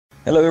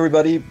Hello,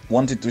 everybody.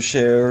 Wanted to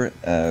share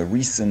a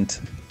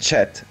recent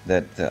chat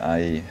that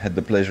I had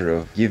the pleasure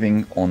of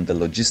giving on the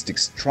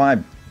Logistics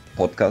Tribe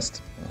podcast,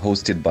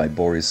 hosted by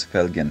Boris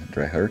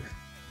Felgendreher.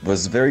 It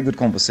was a very good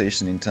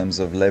conversation in terms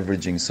of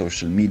leveraging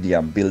social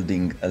media,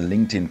 building a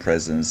LinkedIn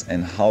presence,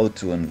 and how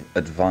to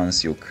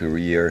advance your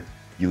career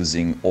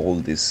using all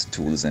these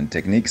tools and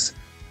techniques.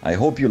 I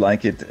hope you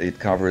like it. It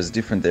covers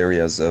different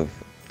areas of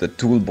the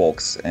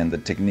toolbox and the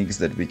techniques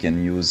that we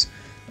can use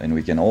and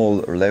we can all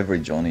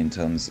leverage on in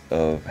terms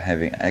of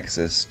having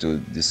access to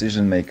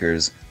decision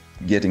makers,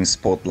 getting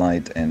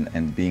spotlight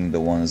and being the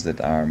ones that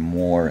are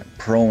more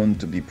prone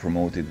to be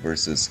promoted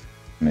versus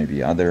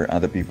maybe other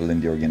people in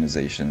the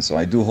organization. So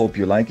I do hope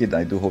you like it.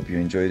 I do hope you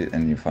enjoyed it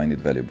and you find it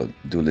valuable.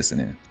 Do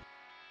listen in.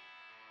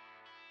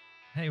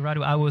 Hey,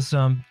 Radu, I was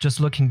just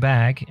looking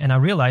back and I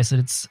realized that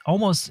it's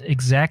almost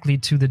exactly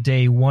to the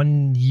day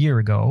 1 year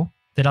ago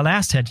that I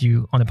last had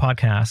you on a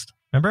podcast.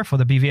 Remember, for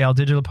the BVL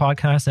Digital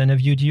podcast, I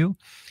interviewed you.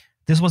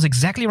 This was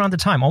exactly around the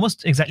time,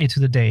 almost exactly to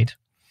the date.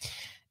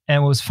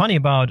 And what was funny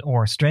about,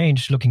 or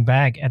strange looking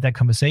back at that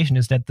conversation,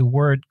 is that the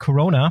word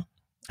Corona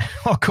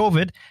or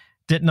COVID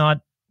did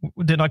not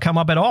come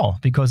up at all,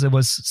 because it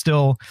was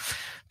still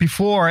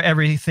before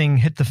everything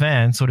hit the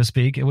fan, so to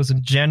speak. It was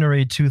in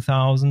January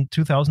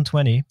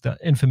 2020, the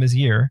infamous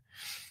year.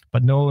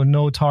 But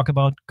no talk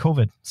about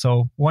COVID.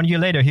 So 1 year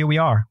later, here we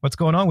are. What's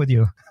going on with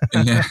you?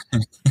 Yeah.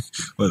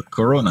 Well,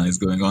 Corona is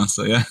going on,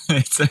 so yeah,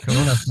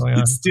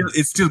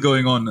 it's still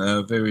going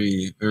on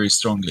very, very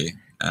strongly.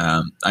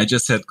 I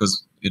just had,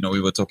 because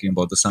we were talking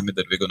about the summit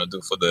that we're going to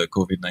do for the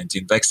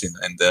COVID-19 vaccine,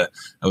 and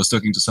I was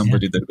talking to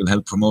somebody that will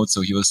help promote.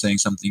 So he was saying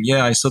something.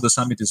 Yeah, I saw the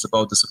summit is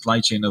about the supply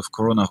chain of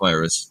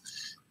coronavirus.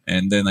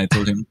 And then I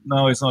told him,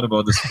 no, it's not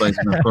about the supply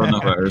chain of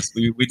coronavirus.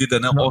 We did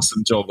an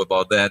awesome job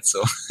about that.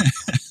 So,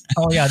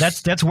 oh yeah,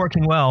 that's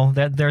working well.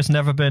 That there's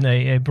never been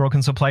a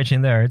broken supply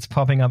chain there. It's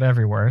popping up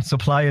everywhere.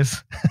 Supply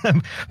is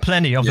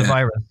plenty of the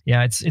virus.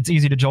 Yeah, it's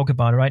easy to joke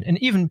about it, right?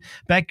 And even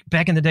back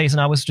in the days,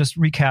 and I was just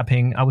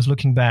recapping. I was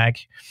looking back,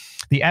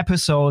 the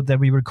episode that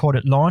we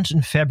recorded launched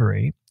in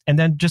February, and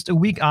then just a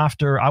week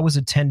after, I was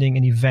attending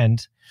an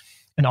event,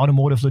 an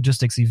automotive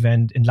logistics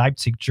event in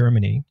Leipzig,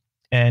 Germany.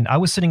 And I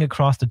was sitting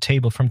across the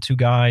table from two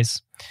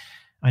guys.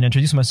 I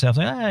introduced myself,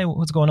 like, hey,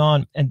 what's going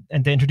on? And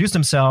they introduced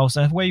themselves.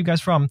 And where are you guys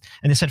from?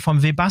 And they said,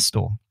 from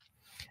Webasto.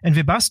 And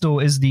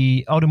Webasto is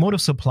the automotive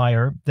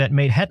supplier that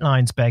made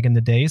headlines back in the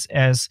days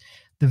as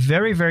the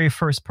very, very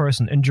first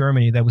person in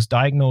Germany that was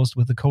diagnosed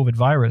with the COVID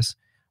virus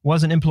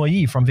was an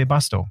employee from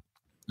Webasto,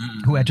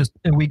 who had just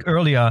a week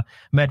earlier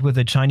met with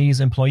a Chinese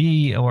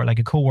employee or like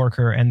a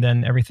coworker, and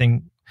then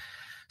everything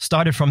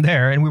started from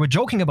there. And we were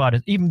joking about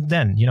it even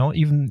then,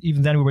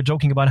 even then we were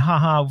joking about,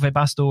 haha,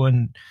 Webasto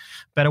and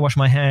better wash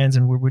my hands.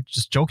 And we were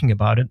just joking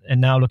about it. And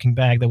now looking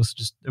back, that was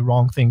just the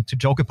wrong thing to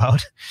joke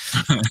about.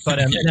 But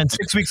and then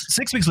 6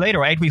 weeks later,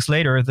 or 8 weeks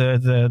later,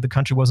 the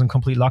country was in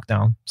complete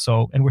lockdown.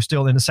 So, and we're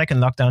still in the second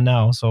lockdown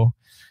now. So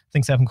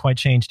things haven't quite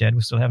changed yet. We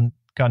still haven't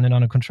gotten it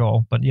under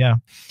control. But yeah,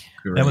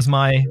 Great. That was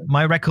my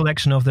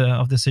recollection of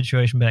the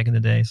situation back in the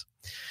days.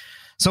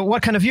 So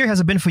what kind of year has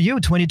it been for you,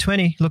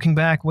 2020? Looking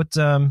back, what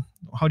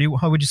how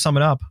would you sum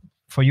it up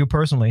for you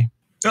personally?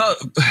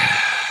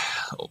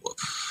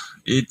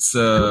 It's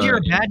good year,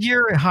 bad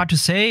year, hard to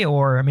say,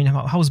 or I mean,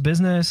 how's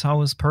business? How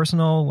was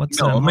personal? What's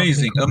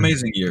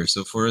amazing year.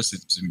 So for us,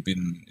 it's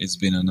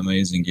been an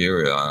amazing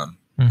year.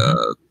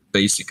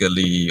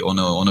 Basically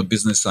on a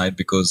business side,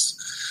 because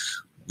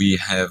we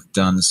have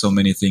done so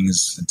many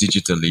things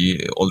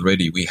digitally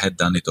already. We had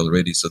done it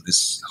already, so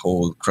this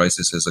whole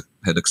crisis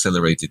had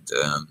accelerated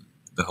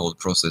the whole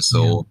process.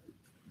 So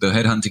the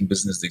headhunting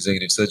business, the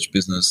executive search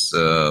business,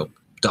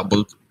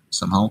 doubled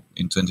somehow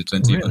in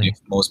 2020. Really? If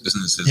most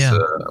businesses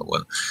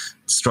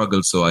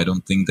struggled, so I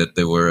don't think that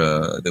there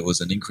was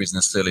an increase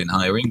necessarily in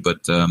hiring,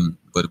 but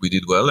we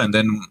did well. And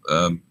then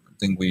I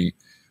think we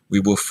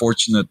were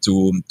fortunate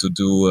to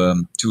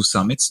do two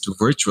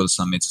virtual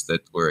summits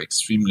that were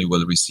extremely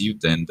well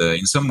received, and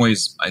in some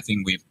ways I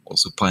think we've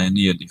also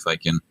pioneered, if I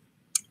can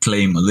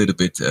claim a little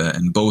bit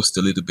and boast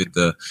a little bit,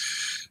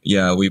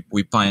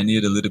 we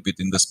pioneered a little bit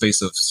in the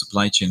space of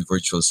supply chain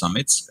virtual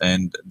summits,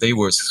 and they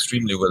were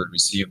extremely well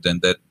received,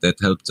 and that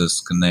helped us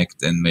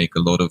connect and make a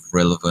lot of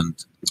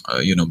relevant,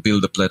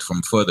 build a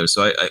platform further.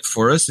 So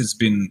for us, it's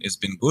been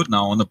good.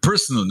 Now, on a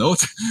personal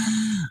note,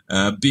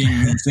 being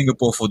in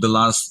Singapore for the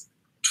last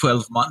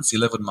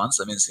 11 months.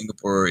 I mean,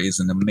 Singapore is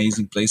an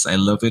amazing place. I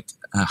love it.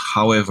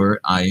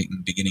 However,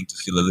 I'm beginning to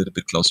feel a little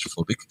bit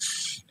claustrophobic.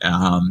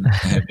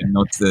 Having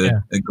not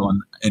gone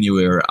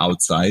anywhere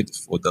outside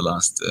for the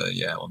last,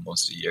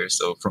 almost a year.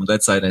 So from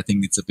that side, I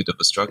think it's a bit of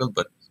a struggle,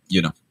 but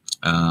you're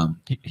not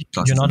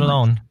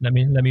alone. Let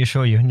me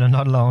assure you, you're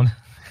not alone.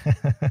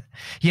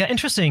 Yeah,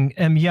 interesting.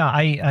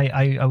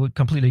 I would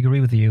completely agree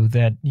with you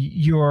that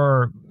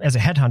you're, as a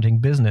headhunting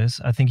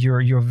business, I think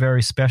you're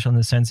very special in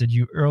the sense that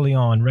you early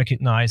on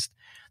recognized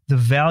the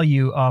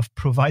value of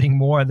providing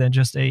more than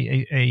just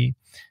a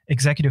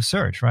executive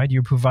search, right?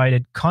 You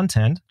provided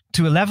content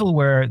to a level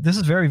where this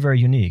is very, very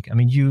unique. I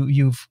mean,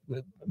 you've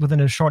within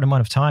a short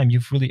amount of time,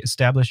 you've really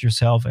established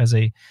yourself as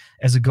a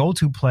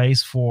go-to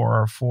place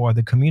for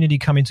the community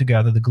coming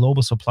together, the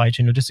global supply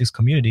chain logistics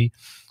community,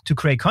 to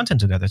create content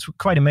together. It's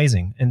quite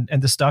amazing.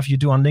 And the stuff you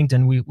do on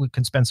LinkedIn, we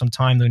can spend some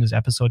time during this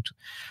episode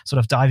sort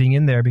of diving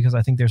in there, because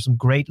I think there's some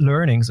great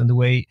learnings in the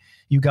way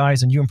you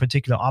guys, and you in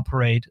particular,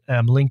 operate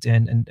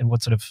LinkedIn, and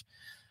what sort of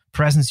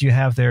presence you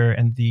have there,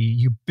 and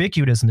the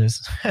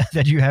ubiquitousness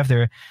that you have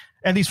there.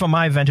 At least from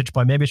my vantage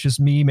point, maybe it's just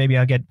me. Maybe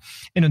I get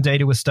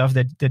inundated with stuff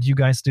that you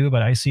guys do,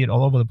 but I see it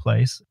all over the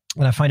place.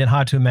 And I find it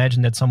hard to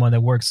imagine that someone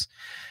that works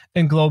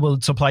in global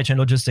supply chain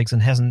logistics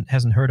and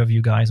hasn't heard of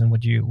you guys and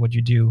what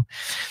you do.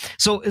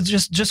 So it's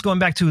just going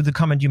back to the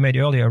comment you made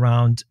earlier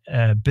around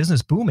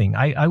business booming.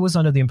 I was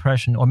under the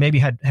impression, or maybe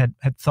had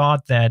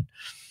thought, that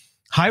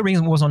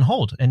hiring was on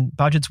hold and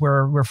budgets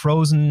were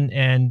frozen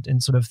and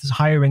sort of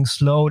hiring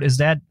slowed. Is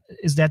that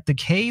the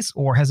case,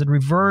 or has it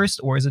reversed,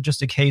 or is it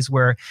just a case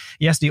where,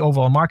 yes, the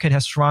overall market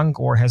has shrunk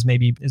or has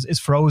maybe is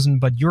frozen,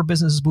 but your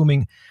business is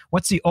booming?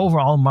 What's the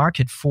overall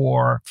market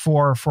for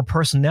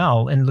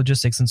personnel in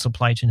logistics and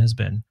supply chain has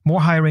been?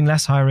 More hiring,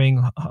 less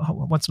hiring?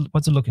 What's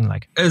it looking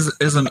like? As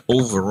an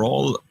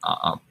overall,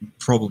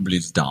 probably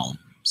it's down.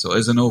 So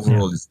as an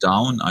overall, it's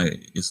down.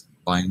 It's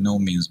by no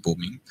means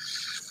booming.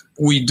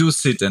 We do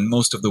sit, and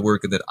most of the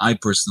work that I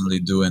personally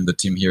do and the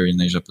team here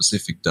in Asia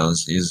Pacific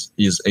does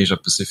is Asia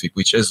Pacific,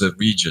 which as a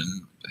region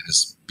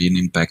has been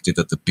impacted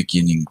at the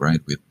beginning,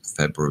 right, with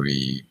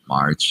February,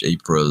 March,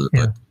 April,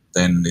 but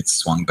then it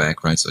swung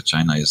back, right? So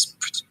China is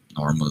pretty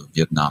normal,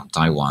 Vietnam,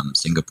 Taiwan,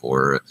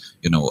 Singapore,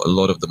 a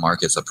lot of the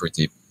markets are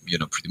pretty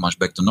much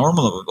back to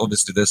normal.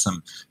 Obviously, there's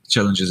some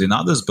challenges in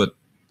others, but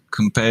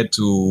compared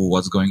to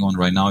what's going on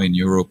right now in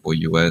Europe or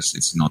US,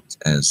 it's not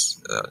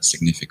as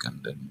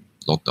significant, and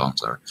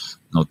lockdowns are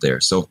not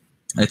there. So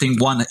I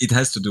think, one, it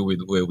has to do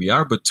with where we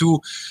are, but two,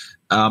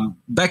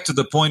 back to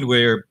the point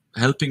where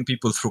helping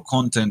people through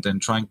content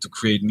and trying to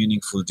create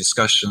meaningful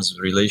discussions,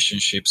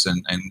 relationships,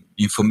 and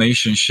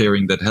information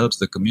sharing that helps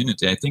the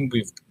community. I think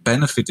we've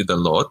benefited a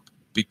lot,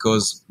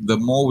 because the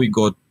more we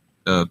got,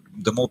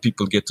 the more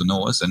people get to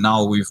know us. And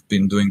now we've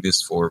been doing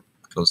this for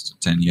close to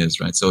 10 years,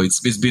 right? So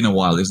it's been a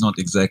while. It's not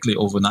exactly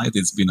overnight.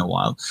 It's been a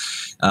while.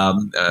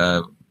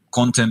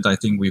 Content, I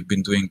think we've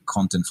been doing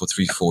content for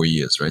 3-4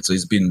 years, right? So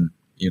it's been,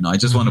 I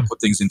just want to put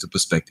things into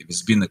perspective.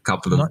 It's been a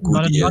couple of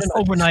good years. Not an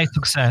overnight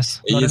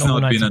success. It's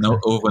not been an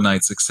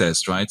overnight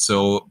success, right?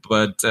 So,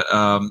 but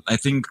I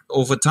think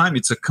over time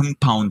it's a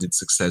compounded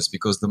success,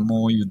 because the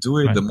more you do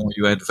it, the more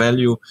you add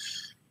value,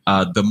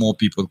 the more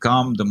people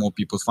come, the more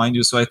people find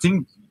you. So I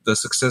think the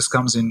success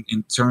comes in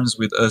terms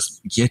with us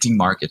getting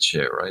market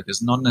share, right?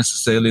 It's not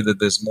necessarily that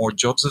there's more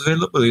jobs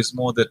available. It's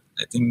more that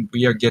I think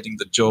we are getting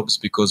the jobs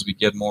because we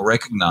get more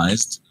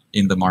recognized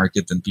in the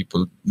market and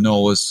people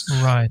know us.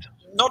 Right.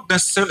 Not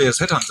necessarily as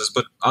headhunters,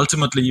 but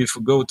ultimately if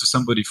you go to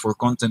somebody for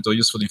content or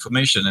useful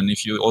information, and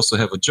if you also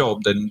have a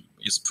job, then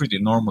it's pretty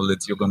normal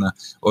that you're going to,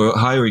 or a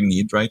hiring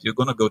need, right? You're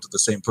going to go to the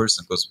same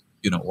person because,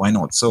 why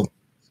not? So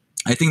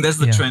I think that's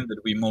the trend that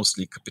we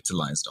mostly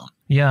capitalized on.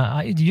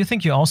 Yeah. Do you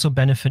think you're also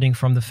benefiting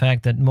from the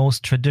fact that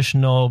most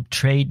traditional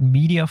trade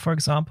media, for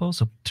example,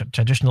 so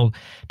traditional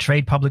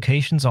trade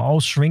publications are all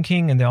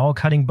shrinking and they're all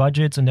cutting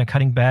budgets and they're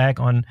cutting back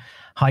on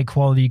high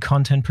quality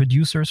content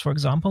producers, for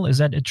example? Is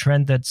that a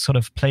trend that sort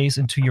of plays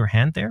into your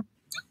hand there?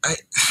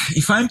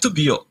 If I'm to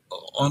be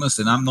honest,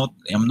 and I'm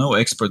no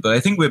expert, but I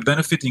think we're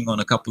benefiting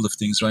on a couple of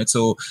things, right?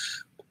 So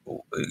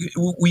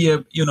we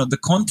have, the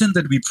content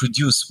that we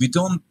produce, we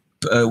don't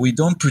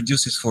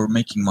produce it for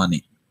making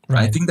money.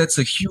 Right. I think that's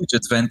a huge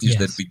advantage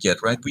that we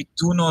get, right? We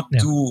do not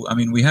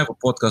we have a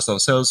podcast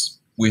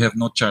ourselves. We have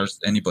not charged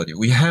anybody.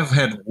 We have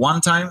had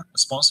one time a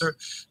sponsor.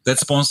 That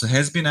sponsor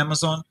has been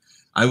Amazon.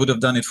 I would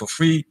have done it for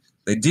free.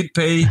 They did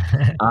pay,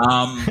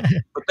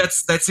 but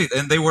that's it.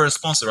 And they were a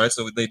sponsor, right?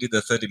 So they did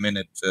a 30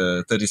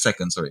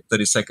 second.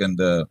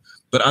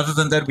 But other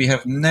than that, we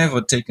have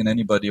never taken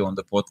anybody on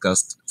the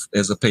podcast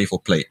as a pay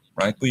for play,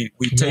 right? We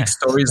take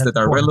stories that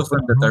are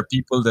relevant, that are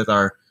people that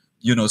are,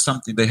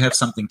 something, they have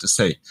something to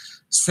say.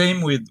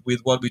 Same with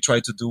what we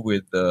try to do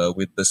with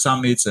the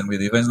summits and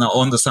with events. Now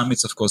on the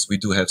summits, of course, we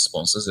do have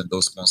sponsors and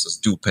those sponsors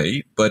do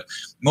pay, but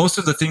most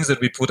of the things that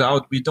we put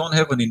out, we don't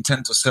have an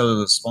intent to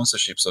sell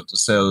sponsorships or to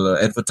sell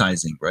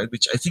advertising, right?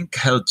 Which I think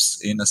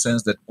helps in a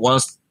sense that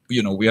whilst,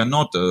 we are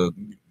not a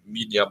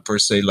media per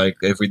se, like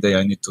every day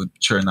I need to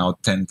churn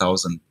out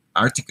 10,000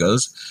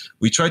 articles.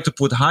 We try to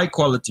put high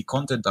quality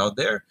content out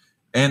there.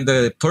 And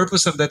the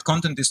purpose of that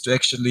content is to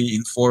actually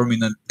inform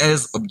in an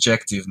as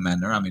objective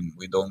manner. I mean,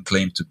 we don't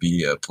claim to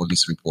be a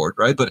police report,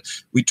 right? But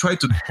we try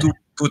to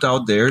put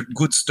out there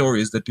good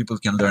stories that people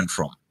can learn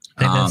from.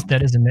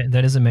 That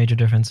is a major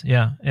difference.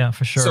 Yeah,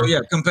 for sure.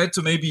 So compared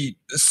to maybe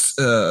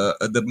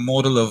the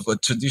model of a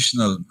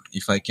traditional,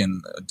 if I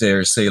can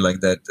dare say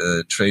like that,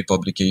 trade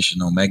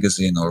publication or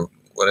magazine or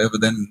whatever,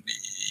 then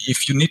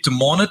if you need to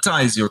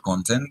monetize your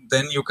content,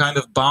 then you're kind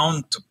of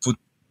bound to put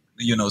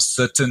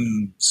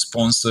certain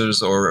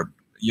sponsors or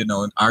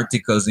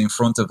articles in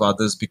front of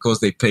others because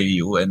they pay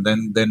you, and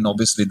then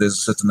obviously there's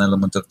a certain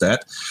element of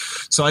that.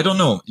 So I don't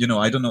know,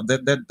 I don't know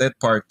that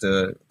part,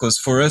 because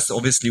for us,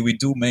 obviously, we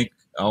do make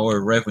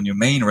our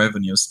main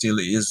revenue still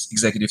is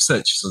executive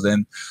search. So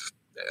then,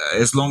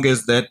 as long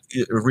as that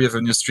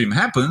revenue stream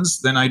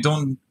happens, then I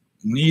don't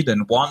need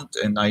and want,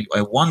 and I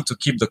want to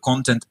keep the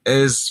content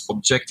as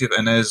objective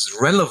and as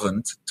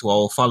relevant to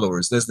our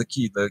followers. That's the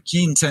key. The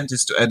key intent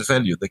is to add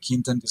value. The key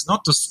intent is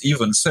not to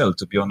even sell,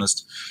 to be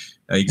honest,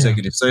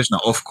 executive search. Now,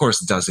 of course,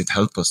 does it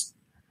help us?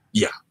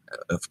 Yeah,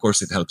 of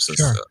course it helps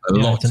us a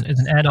lot. It's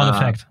an add-on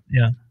effect.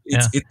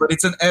 But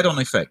it's an add-on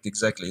effect,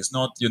 exactly. It's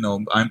not,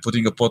 I'm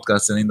putting a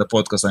podcast, and in the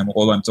podcast,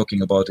 all I'm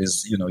talking about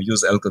is,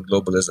 use Elka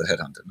Global as a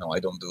headhunter. No, I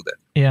don't do that.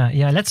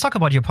 Yeah. Let's talk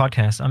about your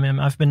podcast. I mean,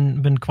 I've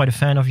been quite a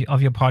fan of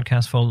your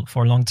podcast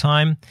for a long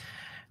time.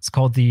 It's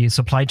called the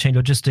Supply Chain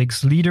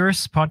Logistics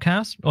Leaders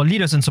Podcast, or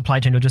Leaders in Supply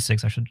Chain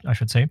Logistics, I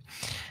should say.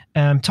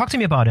 Talk to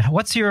me about it.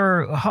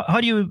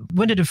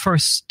 When did it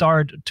first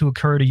start to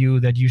occur to you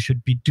that you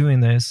should be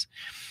doing this?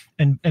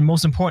 And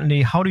most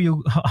importantly, how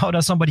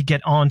does somebody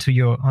get onto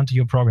your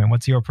program?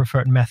 What's your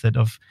preferred method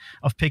of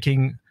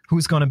picking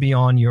who's going to be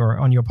on your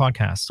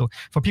podcast? So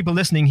for people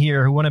listening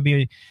here who want to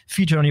be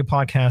featured on your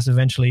podcast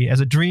eventually, as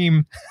a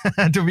dream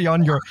to be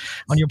on your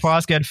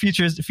podcast,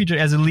 featured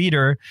as a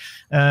leader,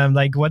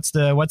 what's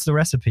the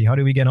recipe? How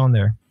do we get on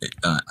there?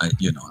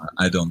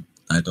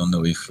 I don't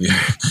know if we're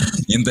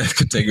in that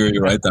category,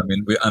 right? I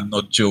mean, I'm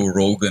not Joe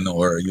Rogan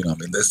or,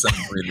 there's some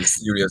really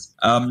serious.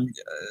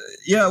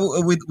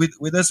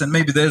 With us, and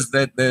maybe there's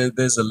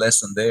a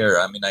lesson there.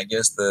 I mean, I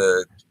guess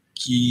the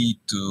key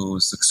to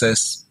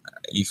success,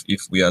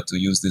 if we are to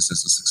use this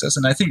as a success,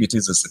 and I think it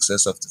is a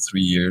success after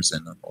 3 years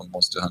and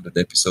almost 200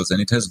 episodes,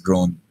 and it has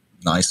grown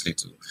nicely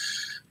too.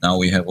 Now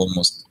we have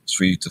almost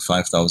 3,000 to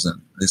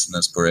 5,000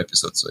 listeners per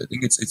episode. So I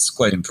think it's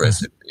quite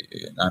impressive.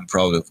 I'm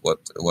proud of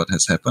what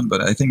has happened.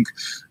 But I think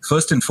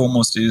first and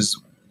foremost is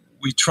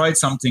we tried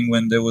something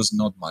when there was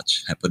not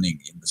much happening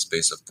in the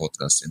space of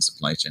podcasts in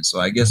supply chain. So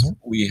I guess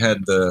we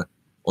had the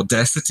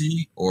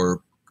audacity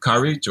or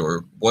courage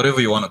or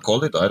whatever you want to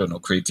call it. I don't know,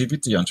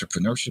 creativity,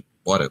 entrepreneurship,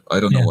 whatever. I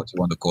don't know what you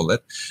want to call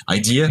it.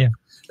 Idea. Yeah.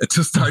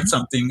 To start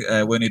something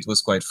when it was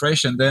quite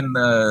fresh. And then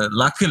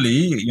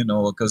luckily,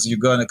 because you're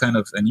going to kind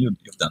of, and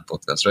you've done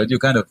podcasts, right? You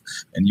kind of,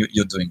 and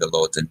you're doing a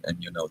lot and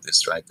you know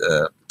this, right?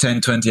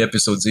 10, 20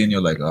 episodes in,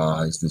 you're like,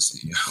 is this,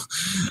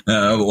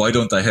 why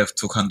don't I have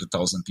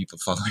 200,000 people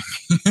following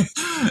me?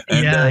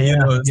 And,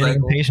 it's like,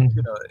 impatient.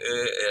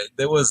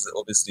 There was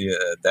obviously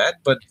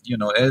that, but,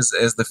 as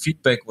the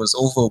feedback was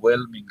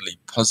overwhelmingly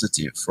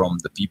positive from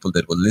the people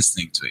that were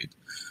listening to it,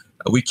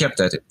 we kept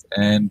at it,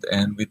 and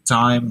with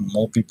time,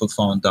 more people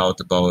found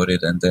out about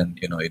it, and then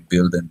it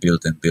built and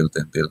built and built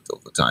and built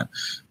over time.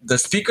 The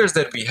speakers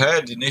that we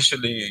had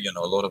initially, a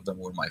lot of them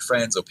were my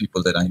friends or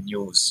people that I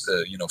knew,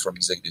 from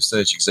executive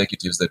search,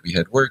 executives that we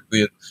had worked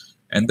with,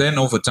 and then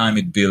over time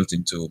it built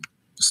into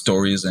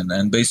stories,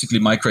 and basically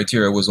my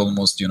criteria was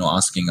almost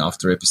asking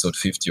after episode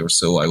 50 or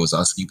so, I was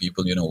asking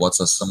people what's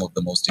some of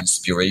the most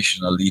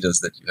inspirational leaders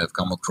that you have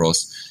come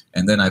across,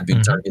 and then I've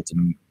been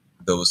targeting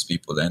those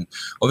people. And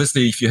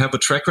obviously, if you have a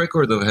track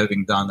record of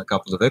having done a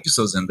couple of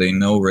episodes and they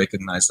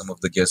recognize some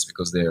of the guests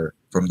because they're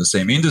from the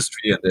same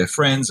industry and they're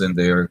friends and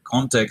their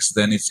contacts,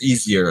 then it's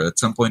easier. At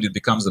some point, it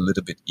becomes a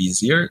little bit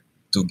easier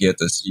to get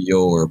a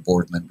CEO or a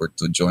board member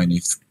to join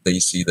if they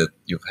see that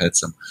you've had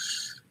some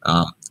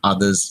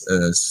others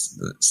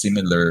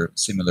similar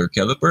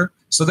caliber.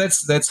 So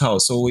that's how.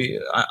 So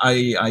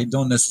I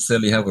don't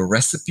necessarily have a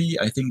recipe.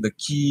 I think the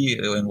key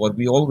and what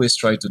we always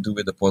try to do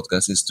with the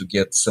podcast is to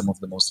get some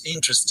of the most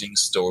interesting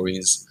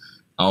stories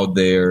out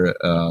there,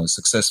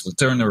 successful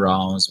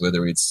turnarounds,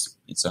 whether it's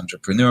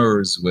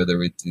entrepreneurs,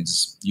 whether it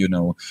is,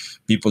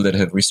 people that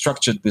have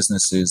restructured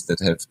businesses that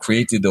have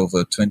created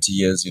over 20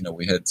 years.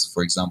 We had,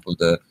 for example,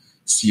 the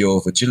CEO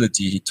of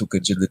Agility. He took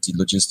Agility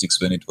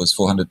Logistics when it was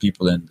 400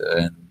 people and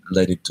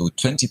led it to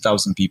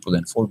 20,000 people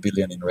and 4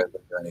 billion in revenue.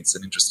 And it's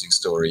an interesting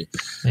story.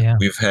 Yeah.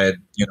 We've had,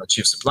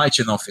 chief supply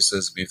chain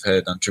officers. We've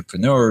had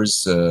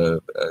entrepreneurs.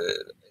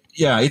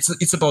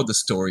 It's about the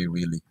story,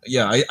 really.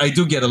 Yeah, I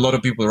do get a lot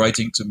of people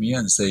writing to me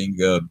and saying,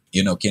 can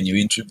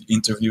you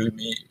interview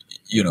me?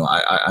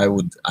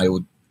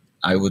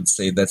 I would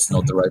say that's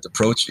not the right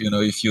approach.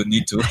 If you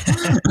need to,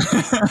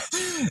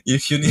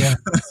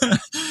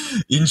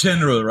 in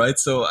general, right?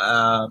 So,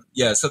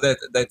 so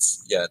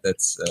that's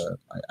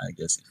I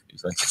guess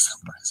if I can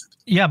summarize it.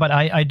 Yeah, but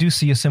I do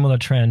see a similar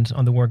trend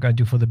on the work I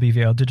do for the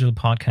BVL Digital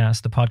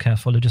Podcast, the podcast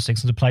for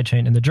logistics and supply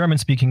chain in the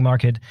German-speaking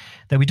market,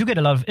 that we do get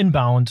a lot of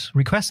inbound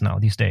requests now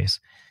these days.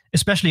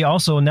 Especially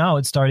also now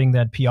it's starting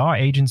that PR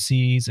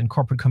agencies and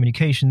corporate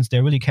communications,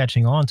 they're really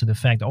catching on to the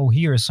fact,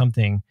 here is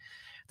something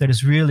that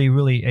is really,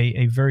 really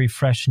a very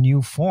fresh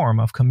new form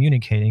of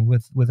communicating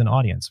with an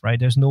audience, right?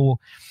 There's no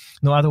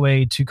other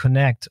way to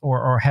connect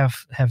or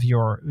have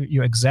your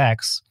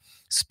execs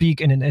speak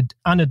in an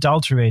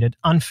unadulterated,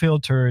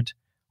 unfiltered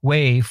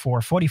way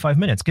for 45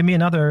 minutes. Give me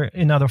another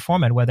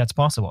format where that's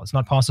possible. It's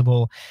not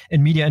possible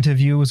in media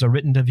interviews or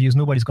written interviews.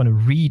 Nobody's going to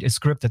read a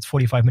script that's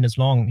 45 minutes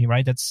long,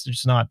 right? That's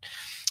just not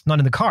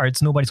in the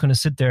cards. Nobody's going to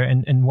sit there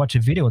and watch a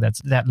video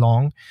that's that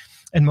long.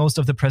 And most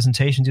of the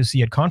presentations you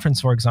see at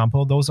conference, for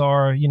example, those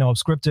are,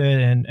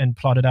 scripted and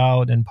plotted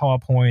out and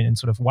PowerPoint and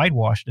sort of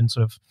whitewashed and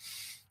sort of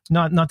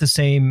not the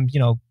same,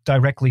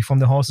 directly from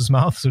the horse's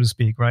mouth, so to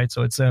speak, right?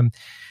 So it's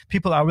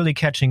people are really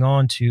catching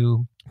on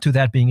to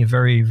that being a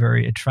very,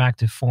 very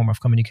attractive form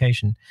of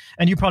communication.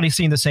 And you've probably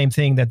seen the same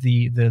thing, that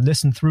the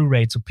listen through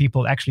rates of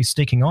people actually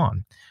sticking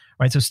on.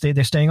 Right, so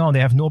they're staying on. They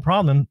have no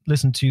problem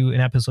listen to an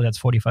episode that's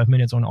 45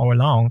 minutes or an hour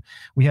long.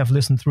 We have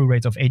listen through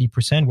rates of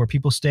 80% where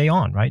people stay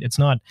on. Right,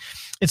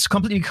 it's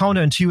completely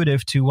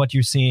counterintuitive to what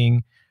you're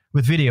seeing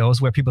with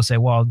videos, where people say,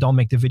 "Well, don't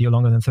make the video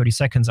longer than 30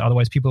 seconds,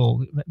 otherwise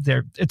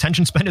their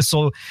attention span is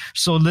so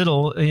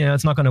little,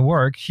 it's not going to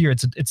work." Here,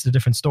 it's a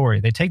different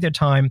story. They take their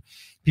time.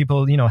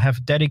 People,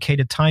 have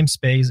dedicated time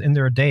space in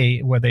their day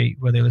where they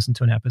listen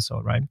to an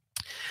episode, right?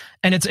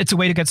 And it's a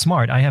way to get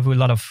smart. We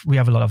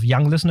have a lot of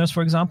young listeners,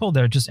 for example,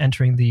 that are just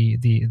entering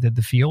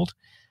the field,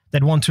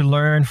 that want to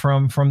learn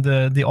from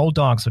the old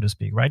dogs, so to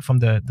speak, right? From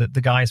the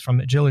guys from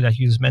Agility that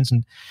you just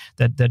mentioned,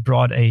 that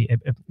brought a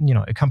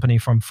company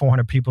from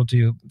 400 people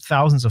to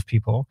thousands of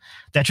people.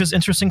 That's just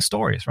interesting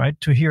stories, right?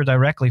 To hear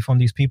directly from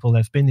these people that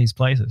have been these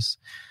places.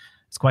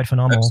 It's quite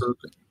phenomenal.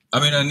 Absolutely. I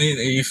mean,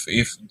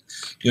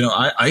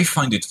 I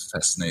find it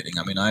fascinating.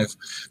 I mean, I've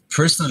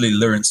personally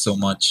learned so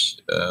much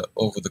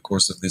over the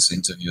course of these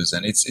interviews,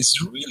 and it's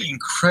really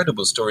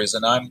incredible stories.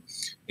 And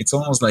it's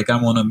almost like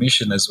I'm on a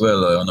mission as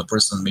well, on a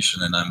personal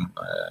mission, and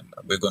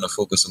we're going to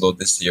focus a lot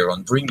this year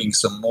on bringing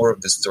some more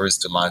of these stories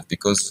to life,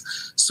 because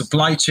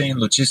supply chain,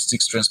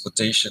 logistics,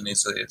 transportation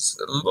is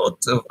a lot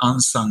of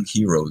unsung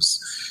heroes.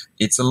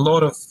 It's a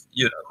lot of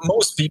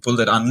most people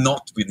that are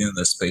not within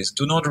the space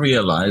do not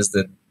realize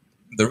that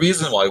the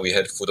reason why we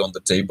had food on the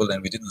table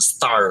and we didn't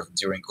starve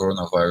during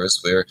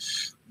coronavirus, where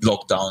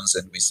lockdowns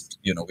and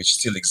which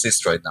still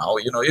exist right now,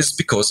 is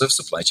because of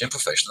supply chain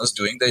professionals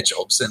doing their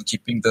jobs and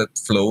keeping the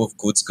flow of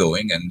goods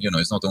going. And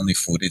it's not only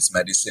food; it's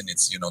medicine.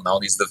 It's now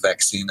it's the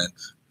vaccine and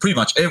pretty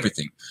much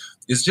everything.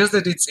 It's just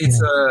that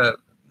it's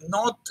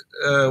not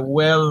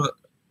well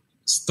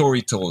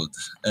story told.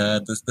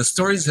 The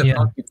stories have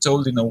not been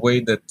told in a way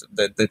that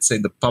say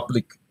the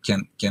public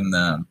can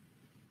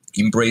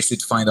embrace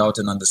it, find out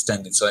and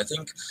understand it. So I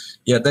think,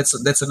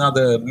 that's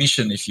another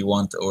mission, if you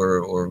want,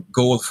 or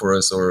goal for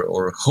us,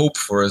 or hope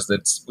for us,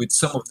 that with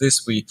some of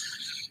this we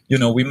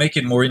make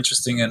it more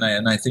interesting.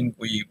 And I think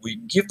we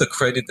give the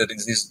credit that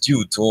is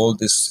due to all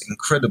these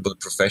incredible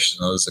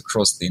professionals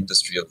across the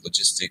industry of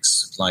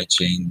logistics, supply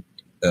chain,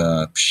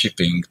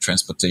 shipping,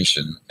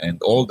 transportation,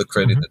 and all the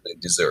credit that they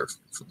deserve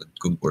for the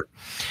good work.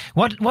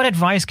 What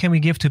advice can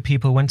we give to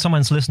people when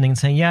someone's listening and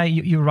saying, "Yeah,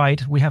 you're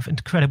right. We have an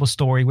incredible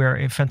story. We're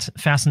a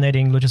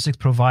fascinating logistics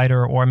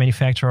provider or a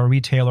manufacturer or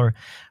retailer,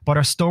 but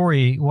our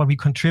story, what we're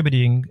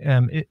contributing,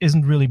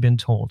 isn't really been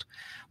told."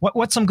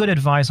 What's some good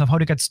advice of how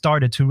to get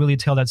started to really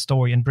tell that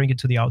story and bring it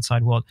to the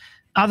outside world,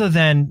 other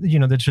than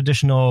the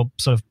traditional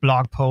sort of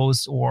blog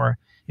posts or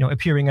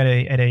appearing at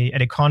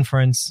a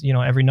conference,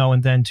 every now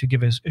and then to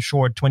give a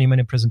short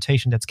 20-minute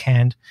presentation that's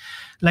canned?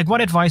 Like,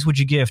 what advice would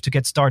you give to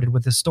get started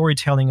with this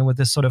storytelling and with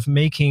this sort of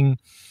making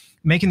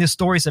the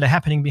stories that are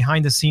happening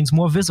behind the scenes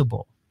more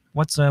visible?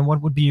 What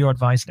would be your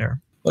advice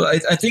there? Well,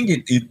 I think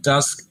it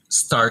does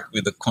start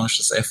with a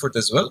conscious effort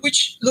as well,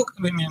 which, look,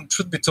 I mean,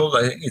 truth be told,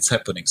 I think it's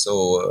happening.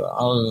 So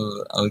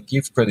I'll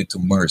give credit to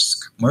Maersk.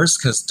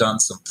 Maersk has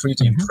done some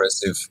pretty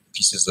impressive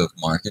pieces of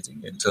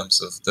marketing in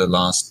terms of the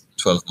last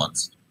 12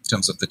 months. In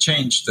terms of the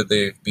change that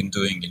they've been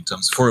doing in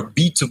terms for a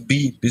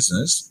B2B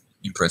business,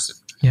 impressive.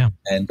 Yeah.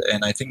 And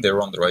I think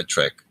they're on the right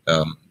track.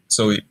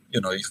 So,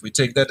 if we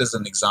take that as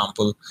an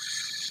example,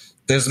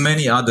 there's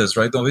many others,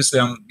 right? Obviously,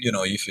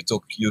 if you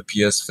talk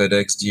UPS,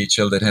 FedEx,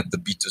 DHL that have the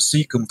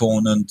B2C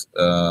component,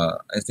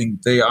 I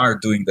think they are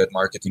doing that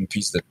marketing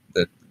piece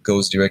that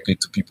goes directly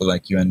to people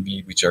like you and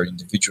me, which are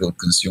individual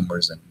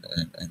consumers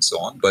and so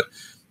on. But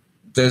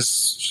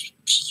there's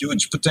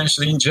huge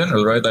potential in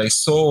general, right? I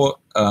saw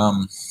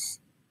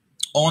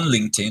on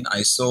LinkedIn,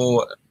 I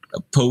saw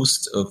a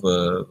post of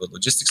a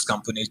logistics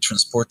company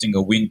transporting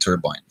a wind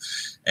turbine.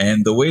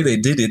 And the way they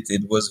did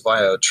it was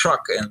via a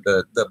truck, and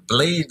the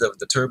blade of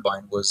the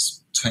turbine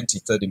was 20,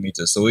 30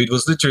 meters. So it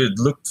was literally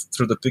looked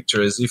through the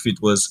picture as if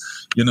it was,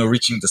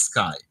 reaching the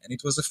sky. And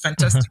it was a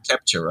fantastic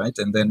capture, right?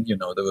 And then, there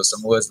was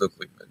some words, look,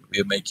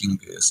 we are making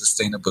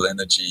sustainable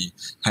energy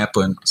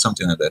happen,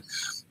 something like that.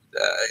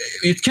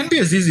 It can be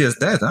as easy as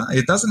that. Huh?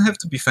 It doesn't have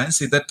to be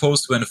fancy. That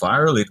post went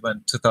viral. It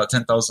went to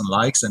 10,000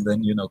 likes, and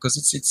then because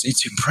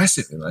it's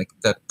impressive, like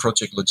that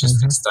project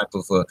logistics type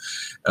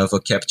of a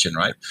caption,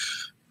 right?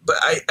 But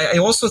I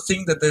also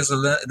think that there's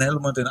an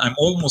element, and I'm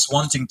almost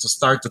wanting to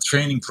start a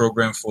training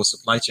program for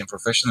supply chain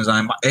professionals.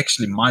 I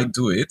actually might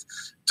do it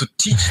to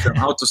teach them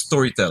how to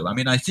storytell. I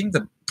mean, I think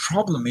the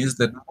problem is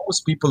that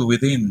most people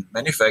within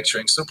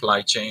manufacturing,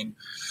 supply chain,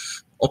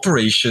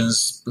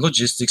 operations,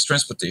 logistics,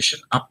 transportation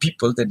are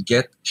people that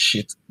get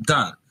shit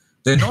done.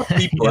 They're not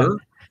people.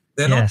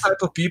 They're not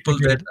type of people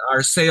that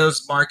are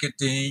sales,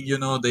 marketing.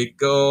 They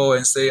go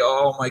and say,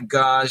 "Oh my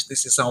gosh,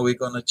 this is how we're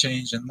gonna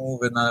change and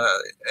move,"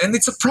 and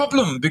it's a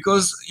problem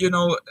because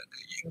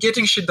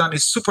getting shit done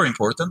is super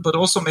important, but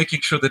also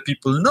making sure that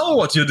people know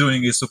what you're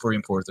doing is super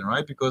important,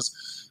 right? Because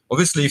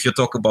obviously, if you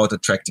talk about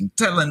attracting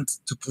talent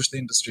to push the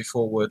industry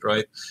forward,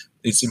 right,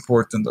 it's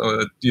important.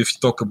 If you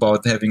talk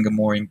about having a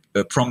more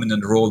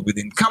prominent role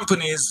within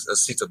companies, a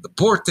seat at the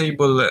board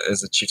table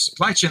as a chief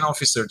supply chain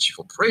officer, chief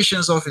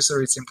operations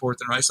officer, it's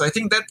important, right? So I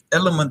think that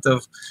element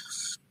of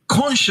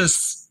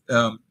conscious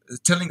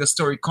telling a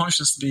story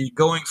consciously,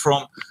 going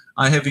from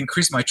I have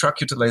increased my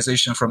truck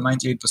utilization from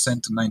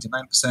 98% to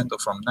 99% or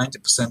from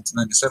 90% to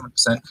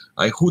 97%.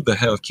 Who the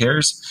hell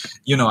cares?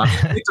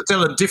 I need to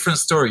tell a different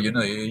story.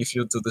 If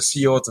you're to the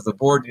CEO, to the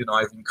board,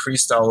 I've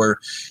increased our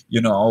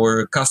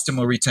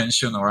customer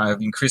retention, or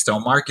I've increased our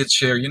market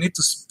share. You need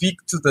to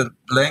speak to the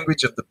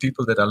language of the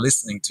people that are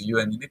listening to you,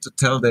 and you need to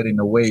tell that in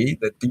a way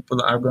that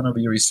people are going to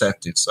be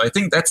receptive. So I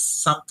think that's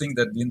something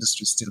that the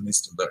industry still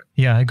needs to learn.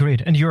 Yeah,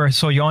 agreed. And you're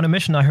on a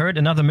mission. I heard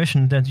another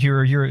mission that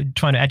you're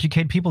trying to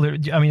educate people.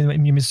 I mean,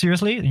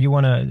 seriously, you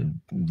want to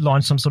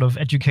launch some sort of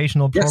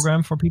educational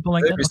program for people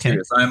like that? Okay.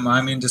 Serious.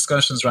 I'm in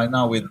discussions right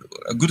now with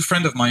a good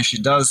friend of mine.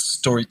 She does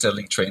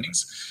storytelling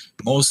trainings,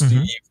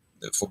 mostly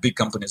for big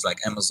companies like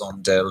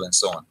Amazon, Dell, and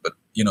so on. But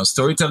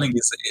storytelling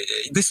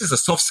this is a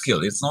soft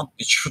skill. It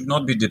should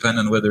not be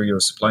dependent whether you're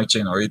a supply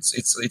chain or it's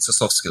a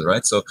soft skill,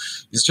 right? So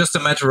it's just a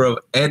matter of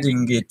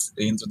adding it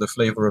into the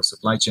flavor of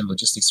supply chain,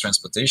 logistics,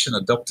 transportation,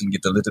 adopting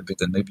it a little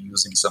bit, and maybe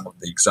using some of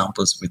the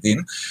examples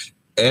within,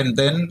 and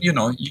then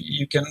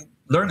you can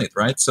learn it,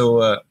 right?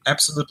 So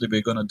absolutely,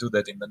 we're going to do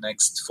that in the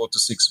next 4 to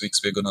 6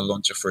 weeks. We're going to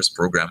launch a first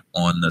program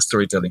on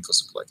storytelling for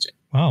supply chain.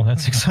 Wow,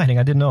 that's exciting.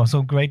 I didn't know.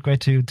 So great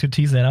to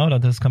tease that out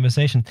of this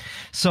conversation.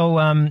 So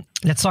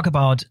let's talk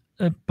about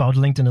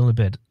LinkedIn a little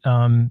bit,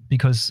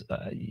 because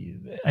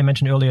I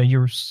mentioned earlier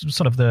you're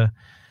sort of the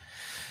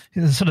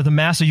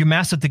master. You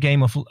mastered the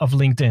game of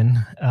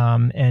LinkedIn,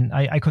 and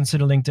I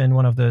consider LinkedIn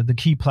one of the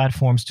key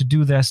platforms to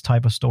do this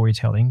type of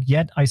storytelling.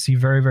 Yet I see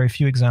very, very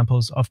few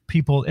examples of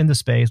people in the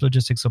space,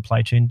 logistics,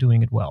 supply chain,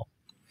 doing it well.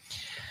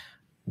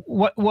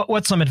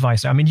 What's some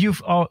advice? I mean,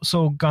 you've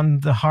also gone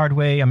the hard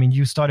way. I mean,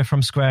 you started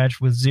from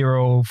scratch with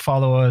 0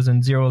 followers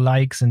and 0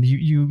 likes, and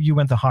you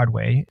went the hard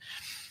way.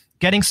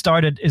 Getting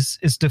started is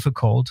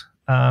difficult.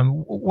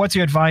 What's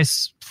your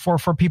advice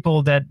for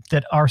people that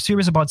are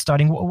serious about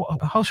starting?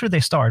 How should they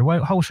start?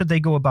 How should they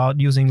go about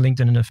using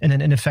LinkedIn in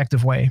an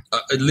effective way?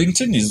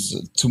 LinkedIn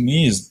to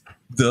me is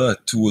the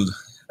tool.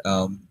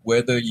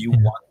 Whether you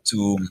want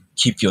to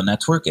keep your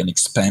network and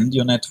expand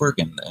your network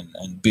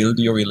and build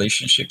your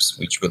relationships,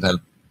 which will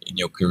help in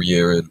your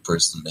career and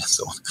personal and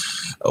so on.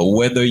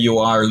 Whether you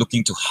are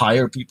looking to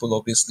hire people,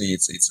 obviously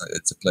it's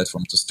a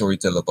platform to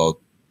storytell about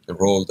the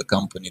role, the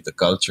company, the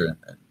culture,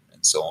 and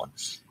so on.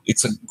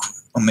 It's an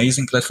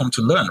amazing platform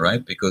to learn,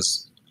 right?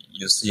 Because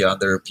you see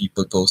other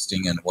people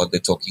posting and what they're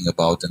talking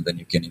about, and then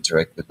you can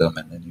interact with them,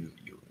 and then you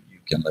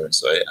can learn.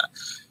 So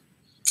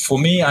for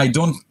me, I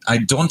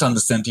don't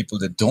understand people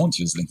that don't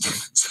use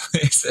LinkedIn. So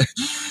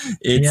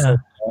it's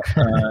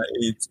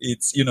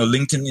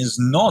LinkedIn is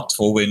not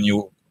for when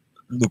you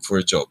look for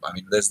a job. I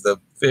mean, there's the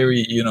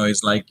very,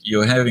 it's like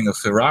you're having a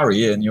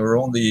Ferrari and you're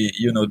only,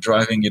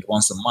 driving it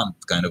once a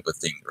month kind of a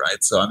thing,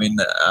 right? So, I mean,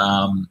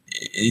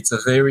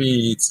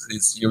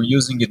 you're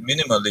using it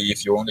minimally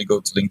if you only go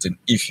to LinkedIn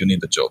if you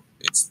need a job.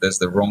 There's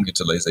the wrong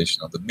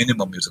utilization or the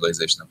minimum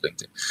utilization of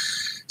LinkedIn.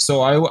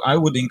 So I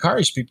would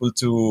encourage people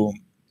to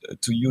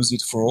use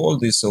it for all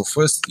this. So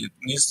first, it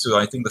needs to,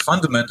 I think the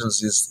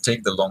fundamentals is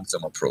take the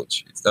long-term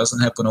approach. It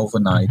doesn't happen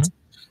overnight. Mm-hmm.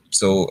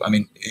 So, I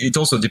mean, it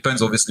also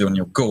depends obviously on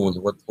your goal.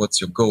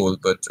 What's your goal?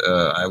 But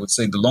I would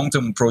say the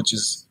long-term approach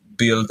is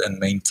build and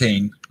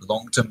maintain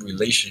long-term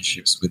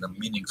relationships with a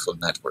meaningful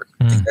network.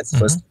 I think that's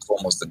first and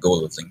foremost the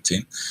goal of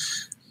LinkedIn.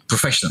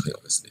 Professionally,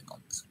 obviously, not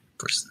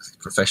personally,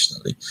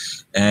 professionally.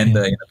 And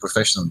in a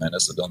professional manner,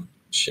 so don't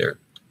share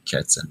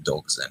cats and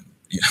dogs and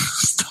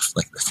stuff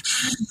like that.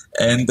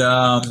 And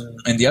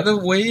the other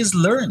way is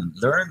learn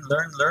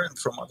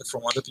from other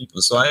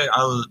people. So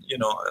I'll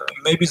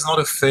maybe it's not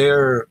a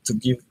fair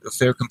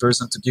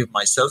comparison to give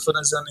myself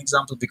as an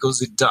example,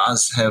 because it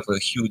does have a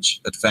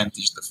huge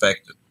advantage, the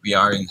fact that we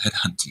are in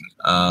headhunting.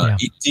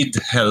 It did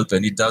help,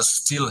 and it does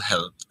still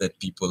help that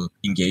people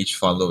engage,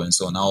 follow, and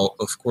so on. Now,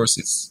 of course,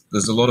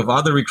 there's a lot of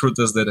other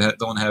recruiters that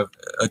don't have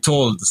at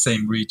all the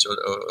same reach or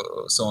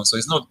so on. So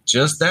it's not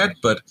just that,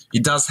 but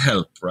it does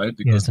help, right?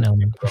 Because it's an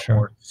element for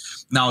sure.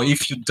 Now,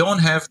 if you don't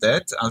have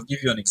that, I'll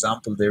give you an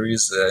example. There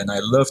is, and I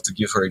love to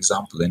give her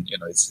example, and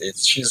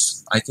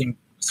she's, I think,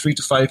 3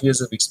 to 5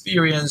 years of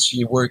experience.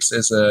 She works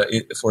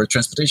for a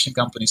transportation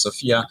company,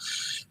 Sophia,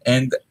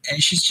 and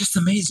she's just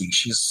amazing.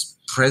 She's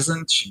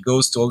present. She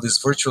goes to all these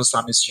virtual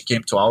summits. She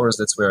came to ours.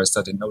 That's where I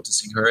started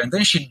noticing her. And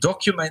then she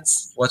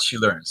documents what she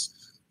learns.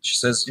 She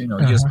says,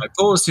 here's my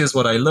post. Here's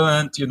what I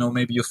learned.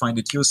 Maybe you find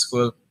it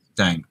useful.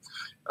 Dang.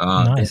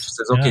 Nice. And she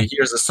says, okay,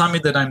 here's a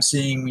summit that I'm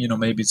seeing,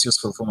 maybe it's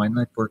useful for my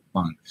network.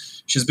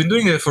 She's been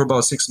doing it for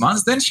about 6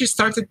 months. Then she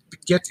started to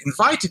get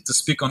invited to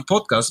speak on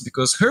podcasts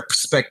because her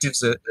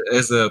perspectives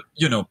as a,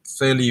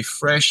 fairly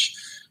fresh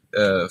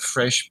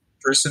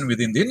person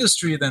within the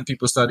industry. Then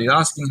people started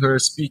asking her,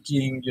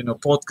 speaking,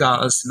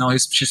 podcasts. Now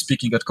she's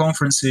speaking at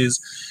conferences.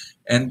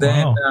 And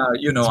then,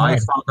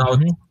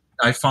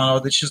 I found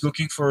out that she's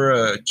looking for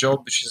a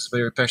job. She's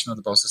very passionate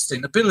about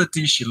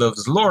sustainability. She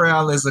loves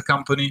L'Oreal as a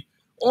company.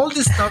 All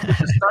this stuff that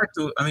you start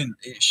to,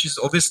 she's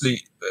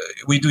obviously,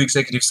 we do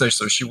executive search,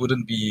 so she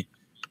wouldn't be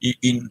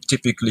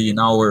typically in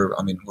our,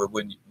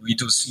 when we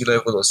do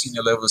C-level or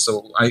senior level,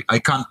 so I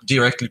can't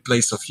directly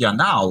place Sophia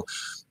now.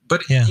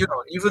 But,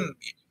 even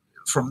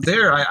from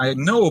there, I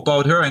know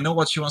about her, I know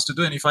what she wants to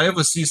do. And if I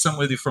ever see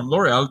somebody from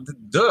L'Oreal,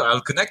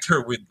 I'll connect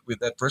her with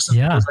that person.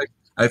 Yeah. Because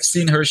I've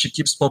seen her, she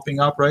keeps popping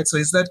up, right? So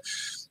it's that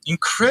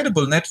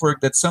incredible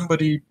network that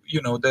somebody,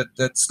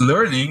 that's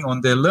learning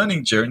on their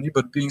learning journey,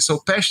 but being so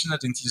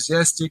passionate,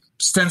 enthusiastic,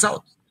 stands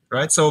out,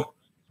 right? So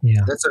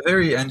that's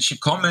and she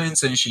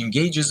comments and she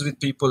engages with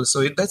people.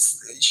 So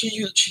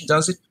she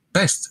does it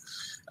best.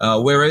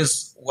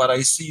 Whereas what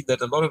I see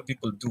that a lot of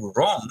people do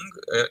wrong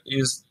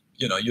is,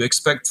 you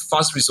expect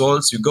fast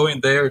results, you go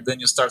in there, then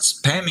you start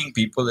spamming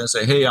people and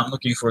say, hey, I'm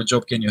looking for a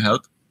job, can you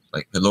help?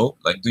 Like, hello?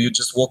 Like, do you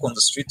just walk on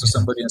the street to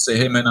somebody and say,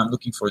 hey, man, I'm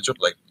looking for a job?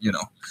 Like, you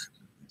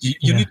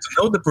need to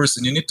know the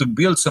person. You need to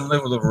build some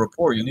level of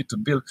rapport. You need to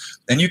build.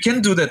 And you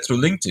can do that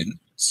through LinkedIn.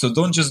 So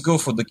don't just go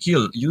for the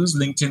kill. Use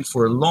LinkedIn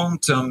for a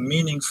long-term,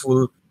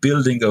 meaningful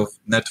building of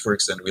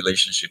networks and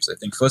relationships, I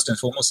think, first and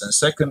foremost. And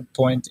second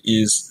point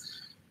is,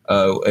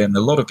 and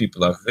a lot of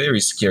people are very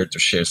scared to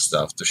share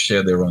stuff, to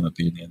share their own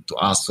opinion, to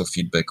ask for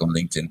feedback on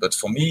LinkedIn. But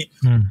for me,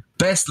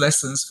 best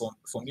lessons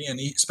for me, and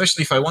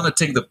especially if I want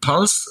to take the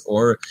pulse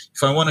or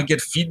if I want to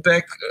get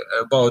feedback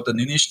about an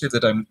initiative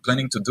that I'm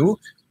planning to do,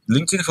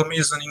 LinkedIn for me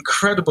is an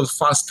incredible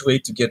fast way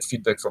to get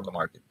feedback from the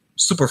market.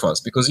 Super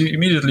fast, because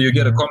immediately you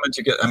get a comment,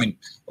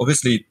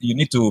 obviously you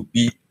need to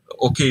be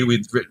okay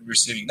with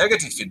receiving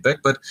negative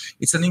feedback, but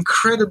it's an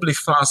incredibly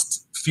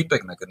fast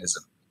feedback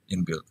mechanism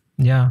in Build.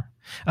 Yeah.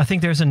 I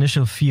think there's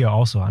initial fear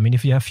also.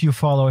 If you have few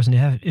followers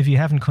and if you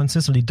haven't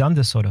consistently done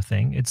this sort of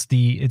thing, it's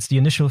the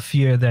initial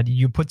fear that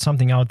you put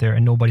something out there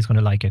and nobody's going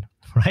to like it,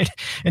 right?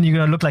 And you're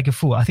going to look like a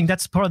fool. I think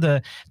that's part of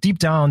the deep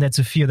down, that's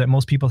a fear that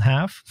most people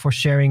have for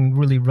sharing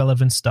really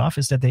relevant stuff,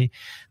 is that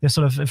they're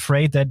sort of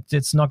afraid that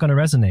it's not going to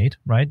resonate,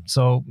 right?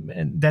 So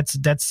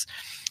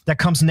that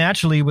comes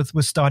naturally with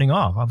starting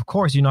off. Of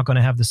course, you're not going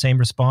to have the same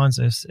response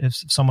as if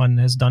someone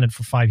has done it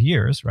for 5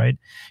 years, right?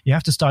 You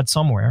have to start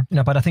somewhere.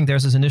 But I think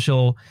there's this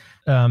initial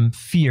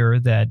fear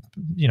that,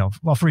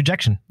 for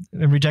rejection.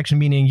 Rejection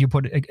meaning you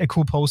put a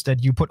cool post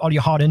that you put all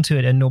your heart into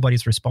it and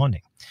nobody's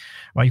responding.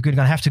 Right? You're going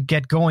to have to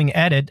get going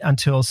at it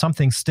until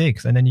something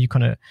sticks, and then you're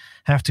going to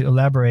have to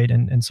elaborate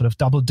and sort of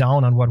double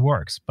down on what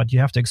works. But you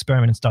have to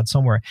experiment and start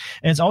somewhere.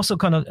 And it's also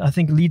kind of, I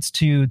think, leads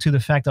to the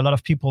fact that a lot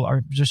of people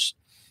are just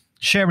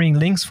sharing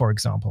links, for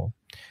example,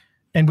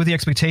 and with the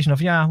expectation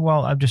of,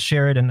 I'll just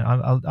share it and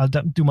I'll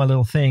do my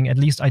little thing. At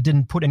least I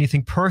didn't put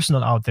anything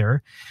personal out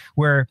there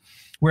where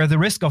the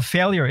risk of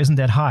failure isn't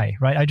that high,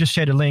 right? I just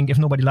shared a link. If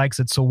nobody likes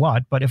it, so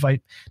what? But if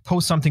I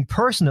post something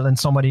personal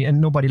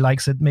and nobody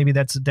likes it, maybe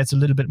that's a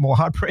little bit more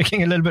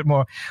heartbreaking, a little bit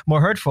more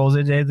hurtful.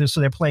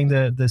 So they're playing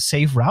the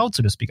safe route,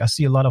 so to speak. I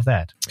see a lot of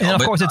that. And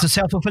of course, it's a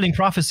self-fulfilling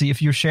prophecy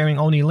if you're sharing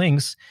only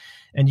links.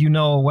 And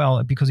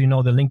because the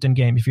LinkedIn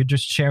game, if you're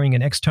just sharing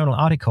an external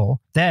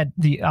article, that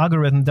the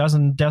algorithm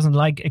doesn't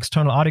like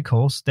external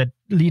articles that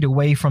lead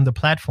away from the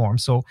platform.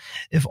 So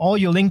if all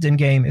your LinkedIn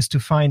game is to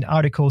find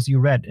articles you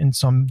read in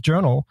some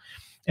journal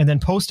and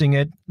then posting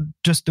it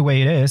just the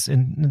way it is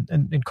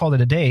and call it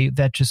a day,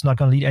 that's just not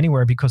going to lead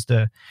anywhere, because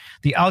the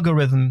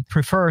algorithm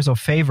prefers or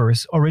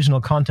favors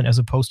original content as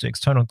opposed to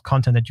external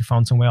content that you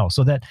found somewhere else.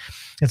 So that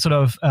it's sort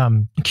of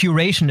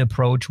curation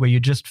approach where you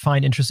just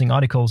find interesting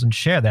articles and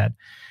share that.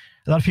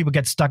 A lot of people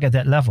get stuck at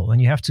that level,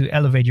 and you have to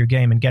elevate your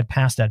game and get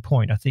past that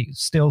point. I think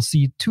still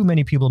see too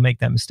many people make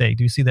that mistake.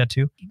 Do you see that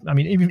too?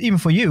 Even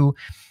for you,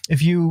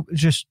 if you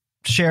just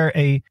share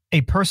a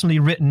personally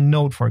written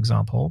note, for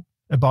example,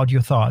 about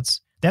your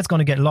thoughts, that's going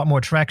to get a lot more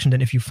traction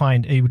than if you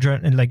find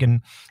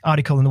an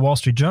article in the Wall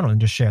Street Journal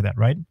and just share that,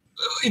 right?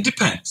 It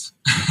depends.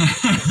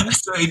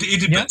 So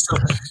it depends.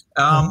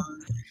 Yeah. So,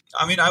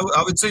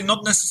 I would say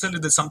not necessarily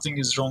that something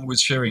is wrong with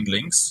sharing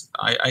links.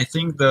 I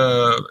think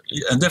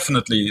and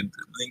definitely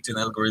LinkedIn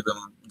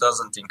algorithm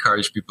doesn't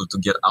encourage people to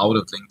get out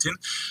of LinkedIn.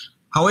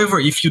 However,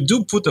 if you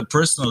do put a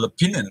personal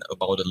opinion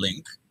about a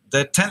link,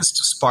 that tends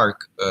to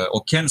spark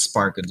or can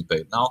spark a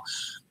debate. Now,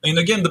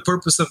 again, the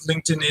purpose of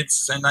LinkedIn,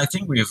 and I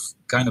think we've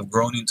kind of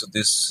grown into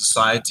this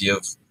society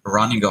of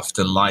running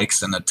after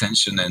likes and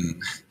attention,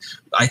 and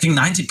I think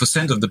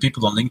 90% of the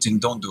people on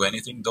LinkedIn don't do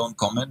anything, don't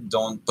comment,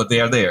 but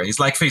they are there. It's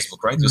like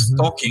Facebook, right? Just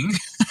talking,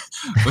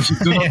 but you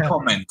do not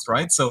comment,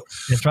 right? So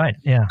that's right.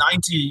 Yeah.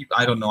 90,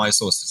 I don't know, I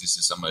saw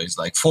statistics somewhere. It's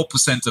like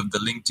 4% of the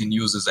LinkedIn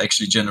users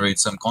actually generate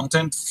some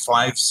content,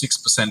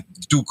 5-6%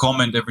 do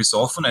comment every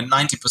so often, and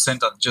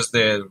 90% are just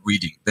there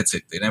reading. That's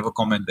it. They never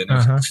comment. They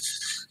never.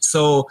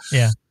 So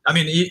yeah. I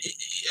mean,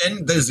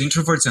 and there's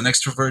introverts and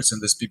extroverts,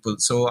 and there's people.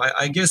 So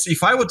I guess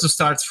if I were to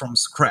start from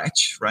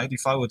scratch, right?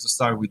 If I were to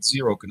start with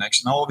zero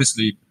connection, now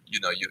obviously,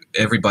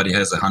 everybody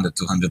has 100,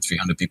 200,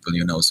 300 people,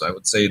 So I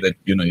would say that,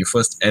 you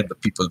first add the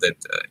people that,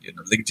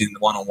 LinkedIn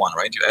one-on-one,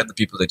 right? You add the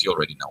people that you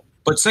already know.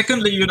 But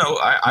secondly,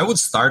 I would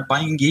start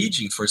by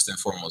engaging first and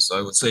foremost. So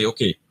I would say,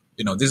 okay,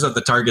 these are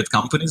the target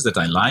companies that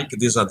I like.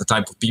 These are the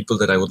type of people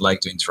that I would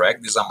like to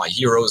interact. These are my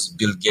heroes,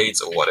 Bill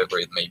Gates or whatever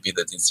it may be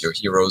that it's your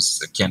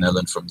heroes, Ken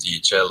Allen from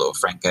DHL or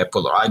Frank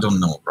Apple or I don't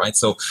know, right?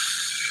 So,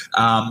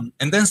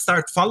 and then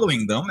start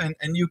following them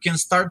and you can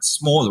start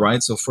small,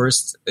 right? So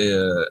first,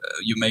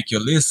 you make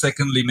your list.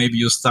 Secondly, maybe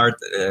you start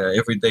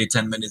every day,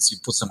 10 minutes, you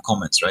put some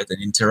comments, right?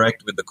 And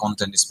interact with the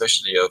content,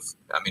 especially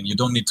you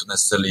don't need to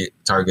necessarily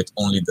target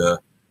only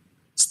the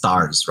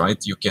stars,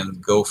 right? You can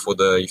go for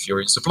if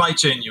you're in supply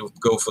chain, you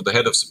go for the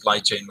head of supply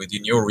chain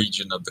within your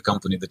region of the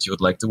company that you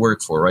would like to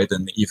work for, right?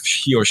 And if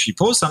he or she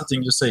posts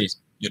something, you say,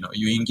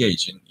 you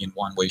engage in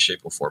one way,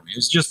 shape, or form. You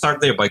just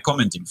start there by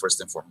commenting first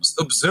and foremost.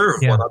 Observe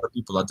what other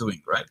people are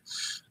doing, right?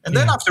 And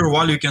then after a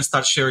while, you can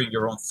start sharing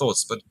your own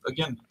thoughts. But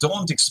again,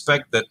 don't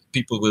expect that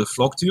people will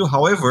flock to you.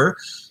 However,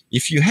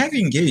 if you have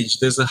engaged,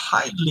 there's a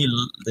high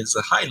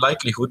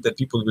likelihood that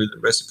people will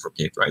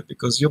reciprocate, right?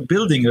 Because you're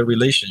building a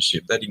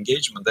relationship, that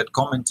engagement, that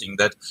commenting,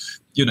 that,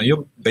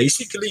 you're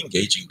basically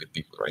engaging with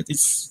people, right?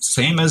 It's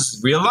same as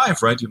real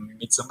life, right? You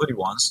meet somebody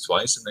once,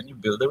 twice, and then you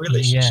build a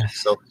relationship.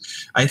 Yes. So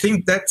I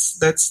think that's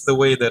the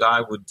way that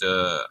I would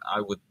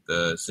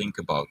think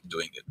about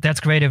doing it. That's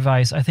great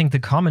advice. I think the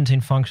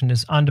commenting function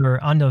is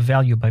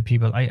undervalued by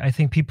people. I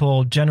think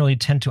people generally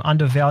tend to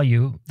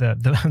undervalue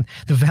the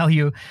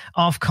value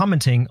of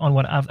commenting on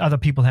what other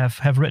people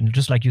have written,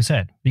 just like you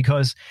said,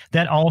 because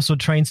that also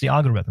trains the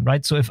algorithm,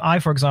 right? So if I,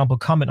 for example,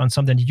 comment on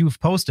something you've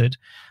posted,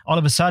 all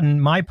of a sudden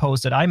my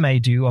post that I may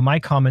do or my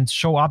comments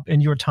show up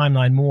in your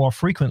timeline more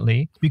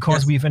frequently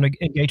because we've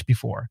engaged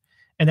before,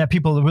 and that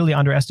people really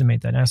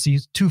underestimate that. And I see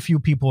too few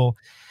people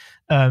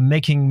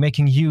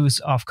making use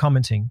of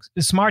commenting.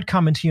 A smart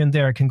comment here and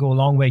there can go a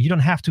long way. You don't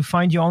have to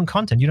find your own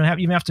content. You don't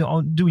even have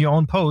to do your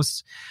own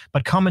posts,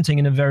 but commenting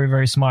in a very,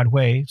 very smart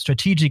way,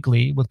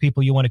 strategically with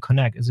people you want to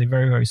connect is a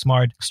very, very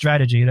smart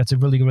strategy. That's a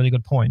really, really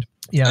good point.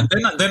 Yeah.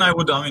 And then I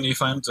would,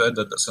 if I'm to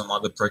add some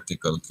other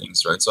practical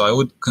things, right? So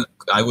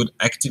I would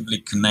actively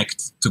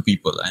connect to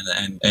people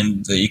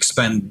and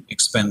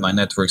expand my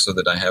network so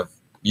that I have,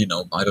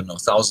 I don't know,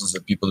 thousands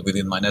of people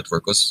within my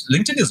network. Because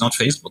LinkedIn is not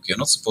Facebook. You're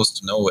not supposed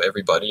to know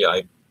everybody.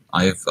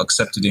 I've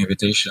accepted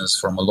invitations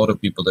from a lot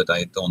of people that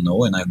I don't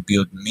know, and I've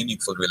built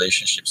meaningful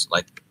relationships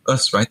like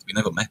us, right? We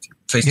never met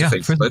face to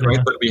face, right?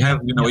 But we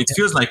have, it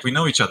feels like we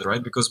know each other,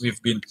 right? Because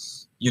we've been,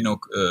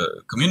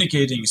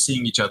 communicating,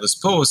 seeing each other's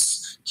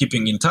posts,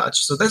 keeping in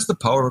touch. So that's the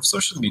power of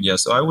social media.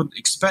 So I would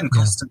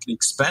constantly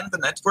expand the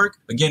network,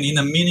 again, in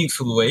a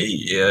meaningful way.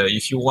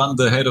 If you want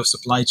the head of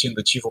supply chain,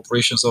 the chief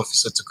operations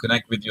officer to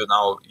connect with you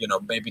now,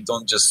 maybe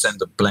don't just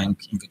send a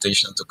blank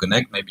invitation to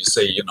connect. Maybe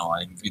say,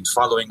 I've been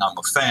following, I'm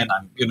a fan,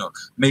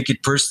 make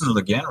it personal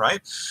again,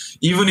 right?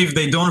 Even if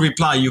they don't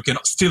reply, you can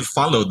still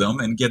follow them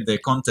and get their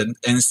content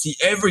and see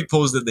every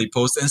post that they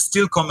post and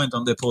still comment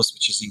on their post,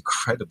 which is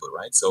incredible,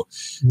 right? So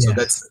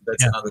that's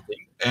another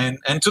thing.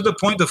 And to the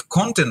point of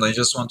content, I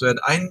just want to add,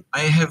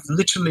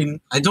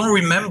 I don't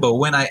remember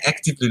when I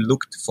actively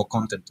looked for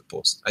content to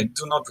post. I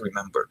do not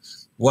remember.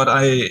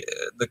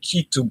 The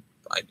key to,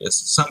 I guess,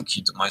 some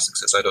key to my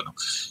success, I don't know,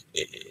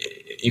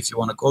 if you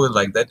want to call it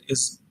like that,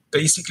 is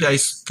basically I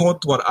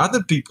spot what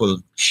other people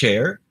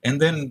share,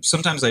 and then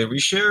sometimes I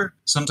reshare,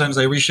 sometimes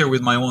I reshare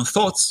with my own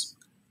thoughts.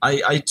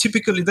 I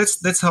typically,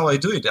 that's how I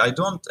do it. I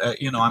don't,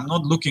 I'm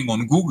not looking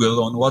on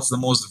Google on what's the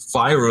most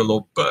viral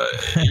or,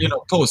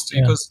 post,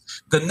 because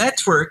the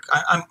network,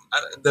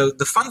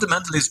 the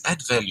fundamental is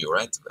add value,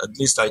 right? At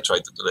least I try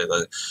to do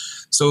that.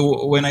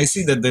 So when I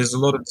see that there's a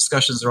lot of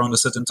discussions around a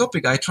certain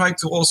topic, I try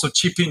to also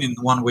chip in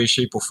one way,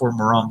 shape or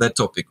form around that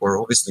topic. Or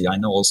obviously I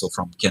know also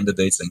from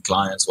candidates and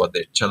clients what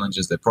their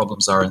challenges, their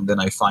problems are. And then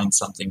I find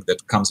something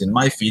that comes in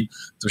my feed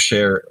to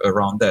share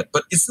around that.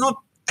 But it's not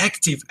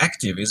active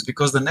is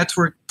because the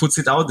network puts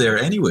it out there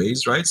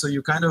anyways, right? So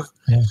you kind of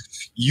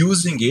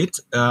using it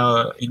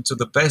into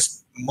the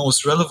best,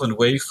 most relevant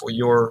way for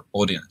your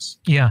audience.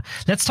 Yeah.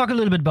 Let's talk a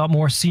little bit about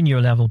more senior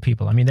level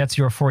people. I mean, that's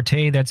your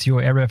forte, that's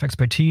your area of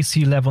expertise,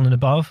 C-level and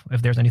above,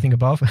 if there's anything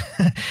above.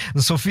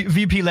 So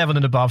VP level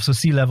and above, so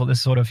C-level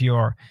is sort of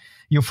your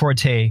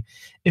forte.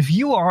 If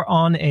you are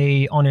on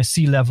a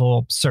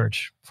C-level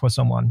search for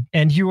someone,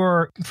 and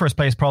your first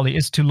place probably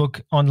is to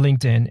look on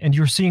LinkedIn, and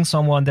you're seeing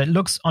someone that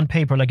looks on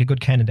paper like a good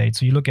candidate,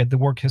 so you look at the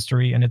work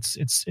history and it's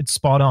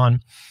spot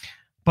on,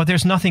 But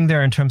there's nothing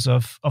there in terms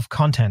of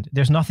content.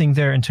 There's nothing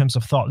there in terms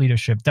of thought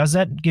leadership. Does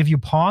that give you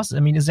pause? I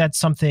mean, is that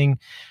something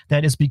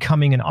that is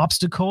becoming an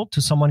obstacle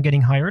to someone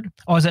getting hired?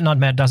 Or does it not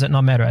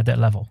matter at that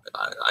level?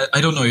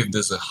 I don't know if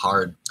there's a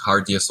hard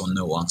yes or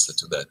no answer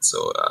to that.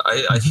 So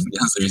I think the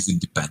answer is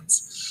it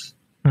depends.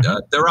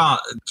 There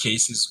are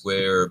cases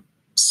where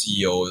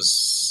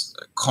CEOs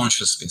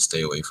consciously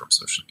stay away from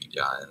social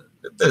media.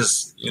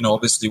 There's,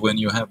 obviously when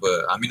you have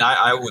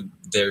I would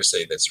dare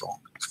say that's wrong.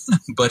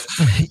 But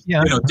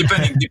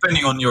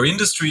depending on your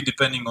industry,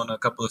 depending on a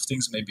couple of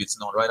things, maybe it's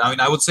not right. I mean,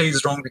 I would say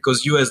it's wrong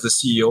because you as the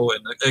CEO,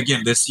 and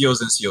again, there's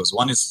CEOs and CEOs.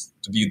 One is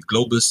to be a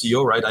global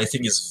CEO, right? I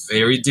think it's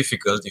very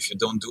difficult if you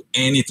don't do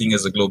anything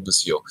as a global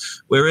CEO.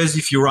 Whereas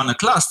if you run a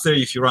cluster,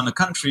 if you run a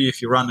country,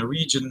 if you run a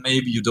region,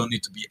 maybe you don't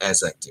need to be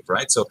as active,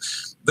 right? So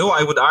though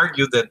I would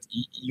argue that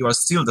you are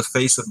still the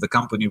face of the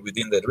company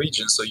within that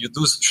region, so you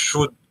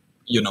should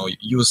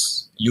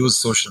use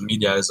social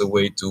media as a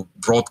way to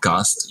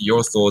broadcast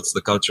your thoughts,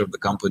 the culture of the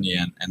company,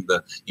 and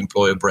the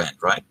employer brand,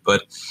 right?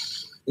 But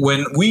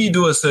when we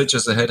do a search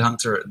as a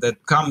headhunter,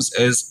 that comes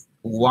as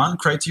one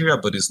criteria,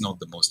 but it's not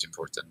the most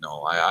important.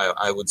 No,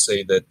 I would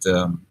say that,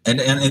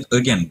 and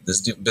again,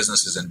 there's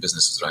businesses and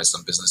businesses, right?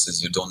 Some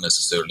businesses you don't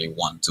necessarily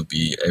want to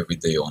be every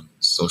day on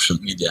social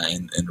media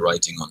and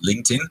writing on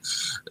LinkedIn.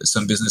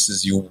 Some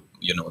businesses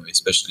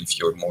especially if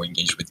you're more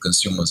engaged with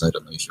consumers, I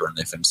don't know if you're an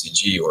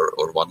FMCG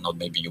or whatnot,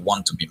 maybe you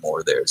want to be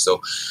more there.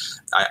 So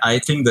I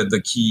think that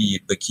the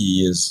key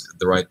is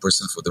the right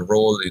person for the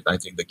role. I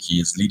think the key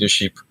is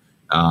leadership.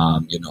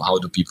 How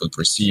do people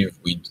perceive?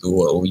 We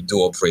do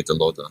operate a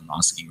lot on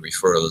asking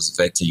referrals,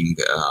 vetting,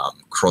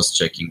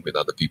 cross-checking with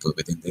other people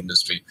within the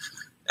industry.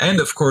 And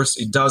of course,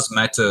 it does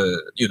matter,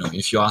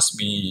 if you ask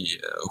me,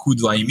 who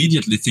do I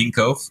immediately think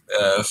of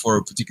for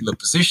a particular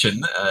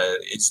position,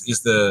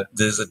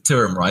 there's a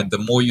term, right? The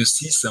more you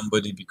see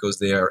somebody because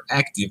they are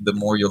active, the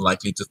more you're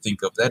likely to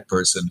think of that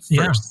person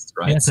first,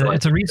 right? Yeah,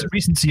 it's a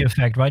recency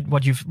effect, right?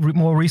 What you've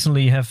more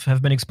recently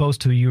have been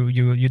exposed to,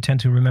 you tend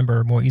to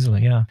remember more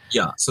easily, yeah.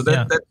 Yeah, so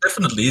that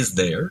definitely is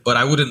there, but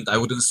I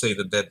wouldn't say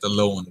that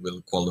alone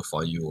will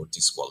qualify you or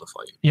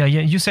disqualify you. Yeah,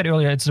 you said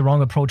earlier it's the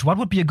wrong approach. What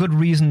would be a good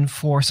reason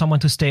for someone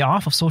to stay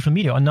off of social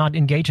media or not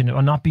engage in it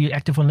or not be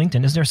active on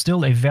LinkedIn? Is there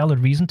still a valid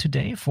reason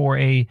today for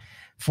a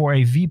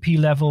VP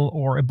level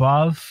or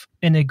above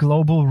in a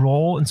global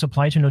role in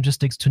supply chain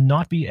logistics to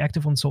not be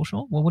active on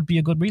social? What would be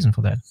a good reason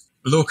for that?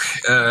 Look,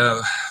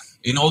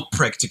 in all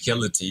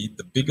practicality,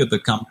 the bigger the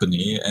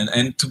company,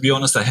 and to be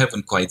honest, I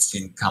haven't quite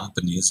seen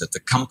companies at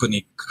the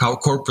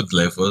corporate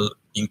level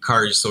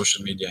encourage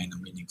social media in a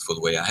meaningful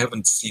way. I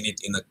haven't seen it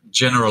in a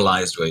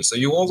generalized way. So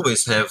you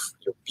always have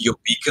your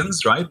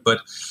beacons, right? But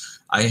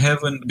I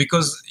haven't,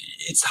 because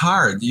it's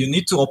hard. You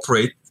need to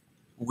operate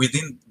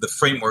within the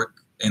framework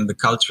and the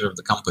culture of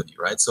the company,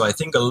 right? So I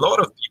think a lot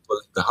of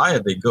people, the higher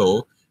they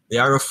go, they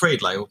are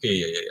afraid, like,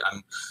 okay,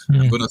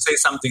 I'm going to say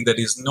something that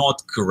is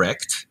not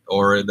correct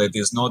or that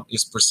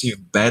is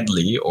perceived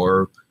badly,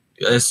 or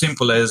as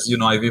simple as,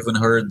 I've even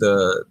heard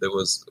there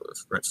was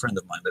a friend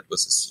of mine that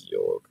was a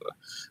CEO of a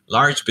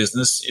large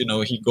business.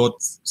 He got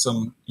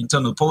some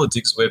internal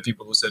politics where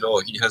people who said,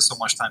 oh, he has so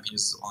much time,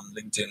 he's on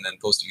LinkedIn and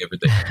posting every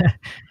day.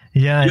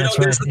 That's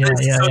right.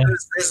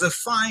 There's a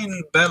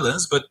fine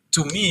balance, but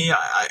to me,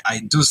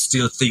 I do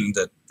still think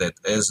that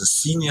as a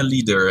senior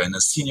leader and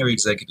a senior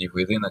executive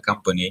within a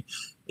company,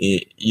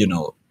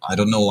 I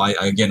don't know.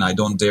 I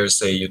don't dare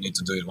say you need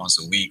to do it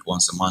once a week,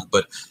 once a month,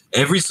 but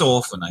every so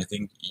often, I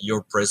think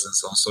your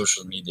presence on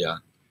social media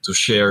to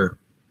share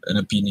an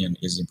opinion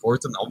is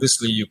important.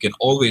 Obviously, you can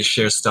always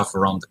share stuff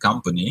around the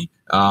company.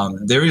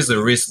 There is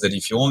a risk that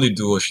if you only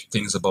do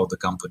things about the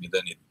company,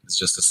 then it's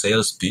just a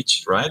sales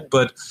pitch, right?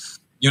 But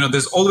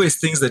there's always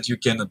things that you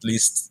can at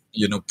least,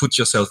 put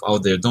yourself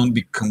out there. Don't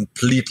be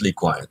completely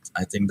quiet.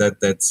 I think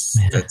that's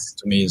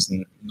to me is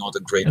not a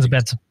great.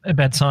 It's a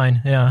bad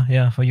sign.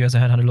 Yeah, for you as a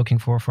headhunter looking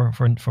for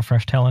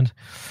fresh talent.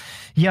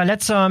 Yeah,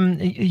 let's.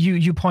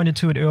 You pointed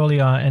to it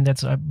earlier, and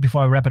that's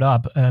before I wrap it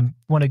up.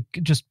 Want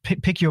to just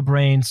pick your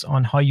brains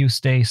on how you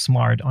stay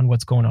smart on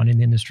what's going on in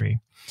the industry.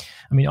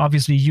 I mean,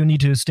 obviously, you need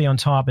to stay on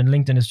top, and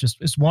LinkedIn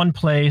is one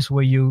place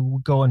where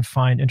you go and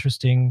find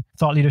interesting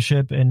thought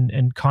leadership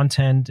and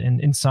content and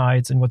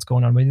insights and what's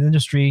going on with the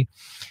industry.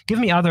 Give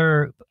me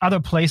other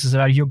places that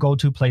are your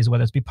go-to places,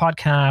 whether it's be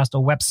podcasts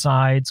or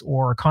websites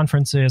or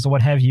conferences or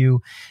what have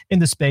you, in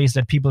the space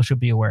that people should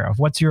be aware of.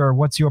 What's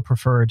your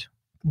preferred?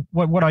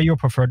 What are your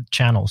preferred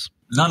channels?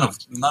 None of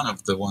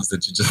the ones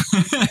that you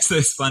just so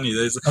it's funny.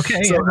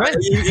 Okay, so right.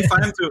 If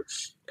I am to,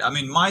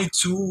 my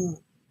two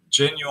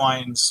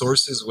genuine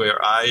sources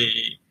where I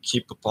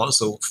keep a pulse.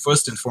 So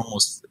first and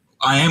foremost,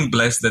 I am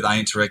blessed that I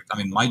interact.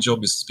 My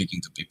job is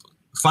speaking to people.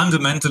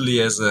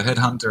 Fundamentally, as a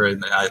headhunter,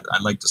 and I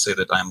like to say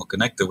that I am a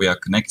connector. We are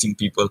connecting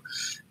people,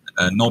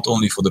 not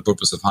only for the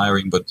purpose of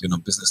hiring, but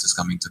businesses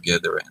coming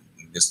together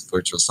and this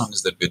virtual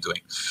summits that we're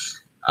doing.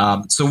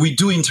 So we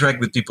do interact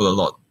with people a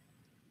lot.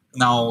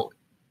 Now,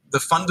 the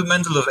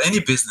fundamental of any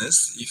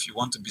business, if you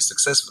want to be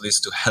successful, is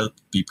to help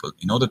people.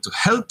 In order to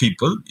help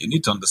people, you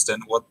need to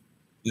understand what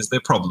is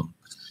their problem.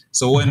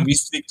 So when I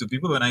speak to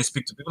people,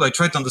 I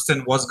try to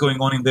understand what's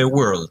going on in their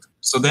world.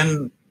 So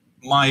then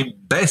my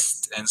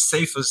best and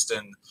safest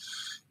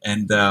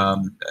and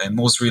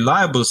most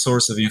reliable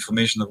source of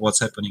information of what's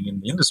happening in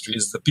the industry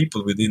is the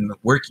people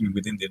working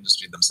within the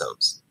industry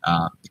themselves,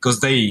 because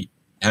they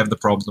have the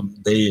problem,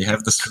 they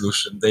have the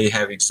solution, they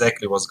have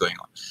exactly what's going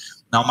on.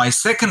 Now, my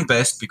second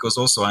best, because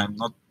also I'm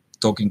not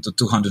talking to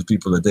 200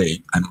 people a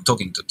day, I'm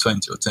talking to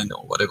 20 or 10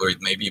 or whatever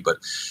it may be, but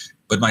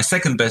my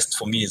second best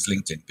for me is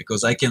LinkedIn,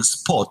 because I can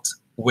spot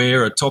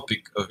where a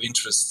topic of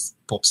interest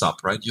pops up,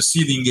 right? You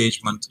see the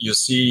engagement, you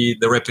see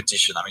the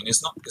repetition. I mean,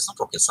 it's not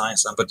rocket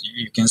science, but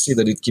you can see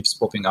that it keeps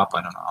popping up.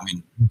 I don't know. I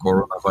mean,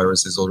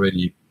 coronavirus is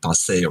already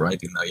passé, right?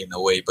 In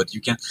a way, but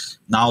you can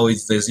now.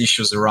 There's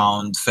issues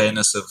around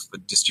fairness of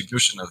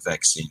distribution of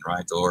vaccine,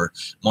 right? Or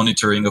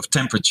monitoring of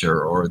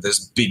temperature, or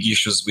there's big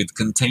issues with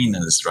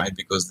containers, right?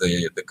 Because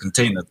the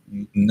container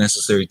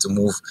necessary to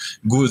move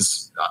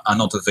goods are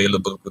not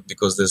available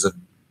because there's a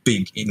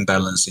big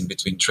imbalance in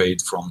between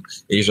trade from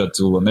Asia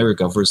to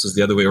America versus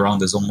the other way around.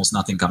 There's almost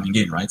nothing coming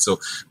in, right? So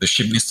the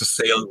ship needs to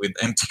sail with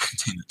empty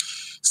containers,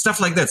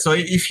 stuff like that. So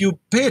if you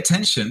pay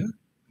attention,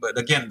 but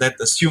again, that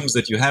assumes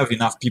that you have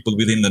enough people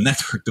within the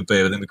network to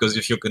pay them, because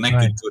if you're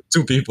connected to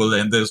two people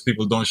and those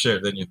people don't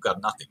share, then you've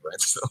got nothing,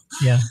 right? So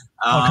yeah,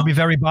 it could be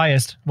very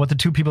biased. What the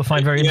two people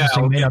find very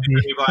interesting may not be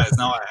very biased.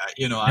 Now,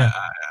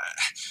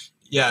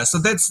 so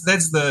that's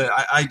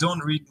I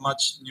don't read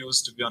much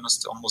news, to be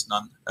honest, almost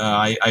none.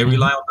 I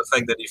rely on the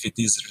fact that if it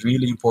is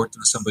really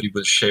important, somebody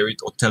will share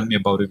it or tell me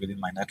about it within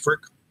my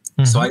network.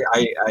 So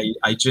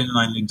I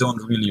genuinely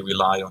don't really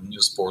rely on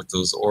news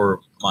portals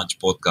or much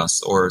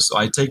podcasts. So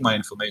I take my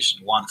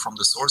information, one, from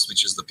the source,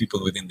 which is the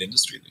people within the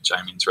industry which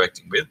I'm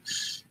interacting with,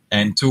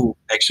 and two,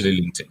 actually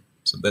LinkedIn.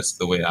 So that's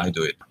the way I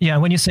do it. Yeah,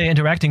 when you say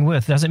interacting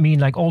with, does it mean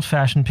like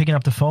old-fashioned picking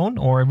up the phone,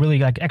 or really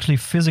like actually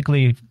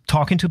physically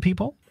talking to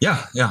people?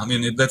 Yeah. I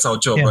mean, that's our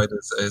job, right?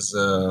 As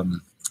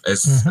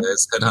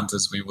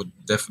headhunters, we would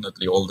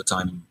definitely all the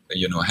time,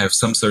 have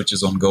some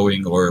searches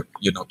ongoing, or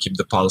keep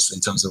the pulse in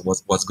terms of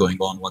what's going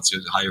on, what's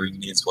your hiring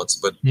needs,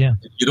 but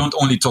you don't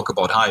only talk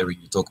about hiring,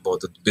 you talk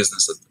about the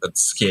business at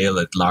scale,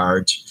 at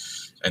large.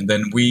 And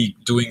then we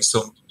doing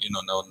some,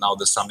 now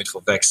the summit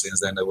for vaccines,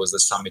 then there was the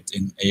summit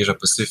in Asia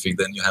Pacific,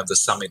 then you have the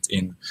summit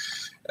in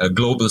a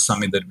global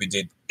summit that we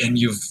did. And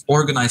you've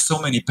organized so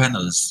many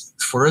panels.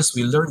 For us,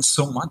 we learned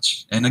so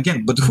much. And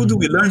again, but who do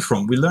we learn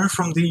from? We learn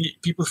from the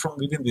people from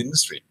within the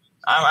industry.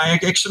 I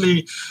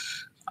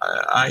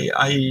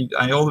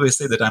always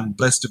say that I'm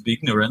blessed to be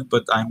ignorant,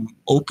 but I'm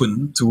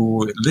open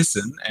to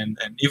listen. And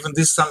even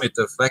this summit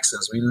of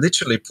vaccines, we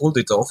literally pulled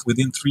it off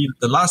within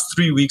the last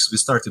 3 weeks. We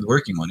started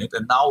working on it,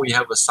 and now we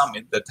have a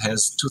summit that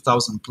has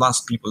 2,000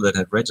 plus people that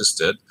have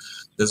registered.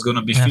 There's going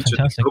to be featured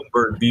in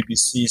Bloomberg,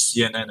 BBC,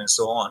 CNN, and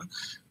so on.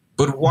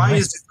 But why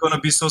is it going to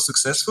be so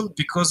successful?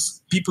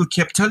 Because people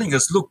kept telling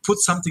us, look, put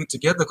something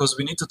together, because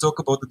we need to talk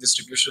about the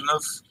distribution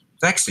of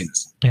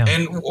vaccines. Yeah.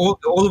 And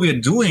all we're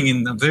doing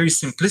in a very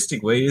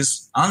simplistic way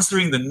is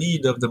answering the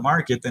need of the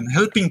market and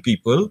helping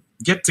people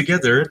get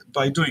together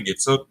by doing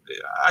it. So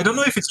I don't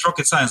know if it's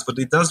rocket science, but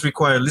it does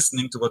require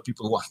listening to what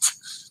people want.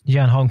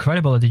 Yeah, and how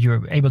incredible that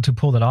you're able to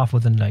pull that off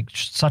within like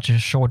such a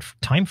short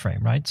time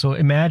frame, right? So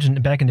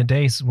imagine back in the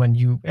days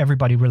when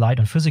everybody relied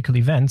on physical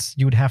events,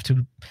 you would have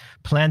to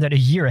plan that a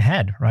year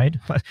ahead, right?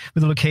 With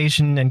the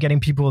location and getting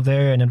people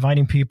there and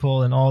inviting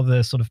people and all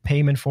the sort of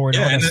payment for it,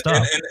 all that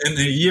stuff. And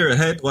a year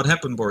ahead, what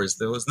happened, Boris?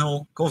 There was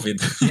no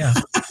COVID. Yeah.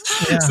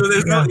 So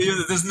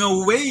there's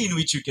no way in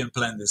which you can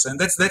plan this, and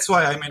that's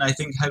why I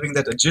think having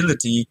that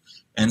agility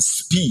and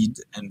speed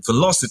and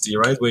velocity,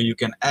 right, where you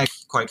can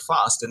act quite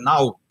fast. And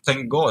now,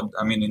 thank God,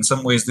 in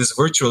some ways, this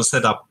virtual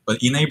setup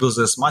enables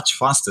us much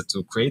faster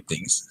to create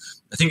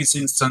things. I think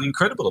it's an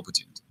incredible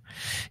opportunity.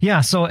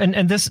 Yeah. So,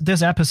 and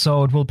this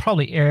episode will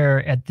probably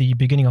air at the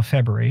beginning of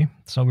February.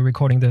 So we're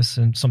recording this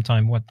in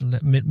sometime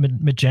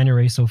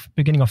mid-January. So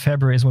beginning of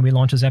February is when we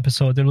launch this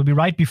episode. It will be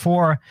right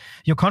before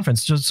your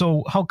conference.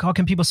 So how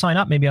can people sign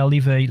up? Maybe I'll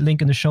leave a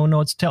link in the show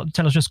notes. Tell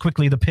us just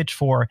quickly the pitch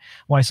for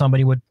why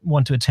somebody would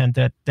want to attend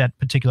that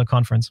particular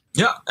conference.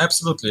 Yeah,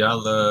 absolutely.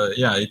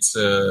 It's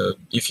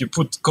if you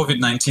put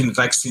COVID-19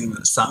 vaccine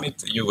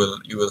summit, you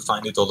will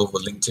find it all over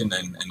LinkedIn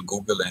and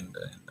Google and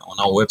on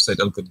our website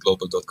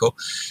elcoglobal.co.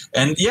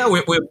 And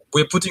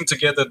we're putting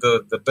together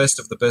the best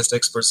of the best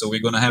experts. So we're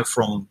going to have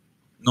from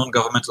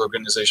non-governmental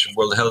organization,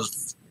 World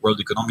Health,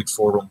 World Economic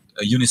Forum,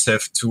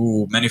 UNICEF,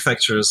 to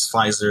manufacturers,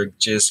 Pfizer,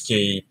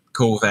 GSK,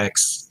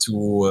 COVAX,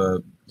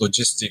 to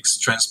logistics,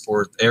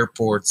 transport,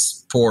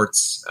 airports,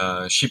 ports,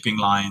 shipping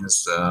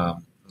lines,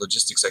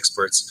 logistics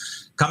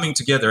experts coming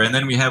together. And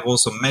then we have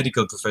also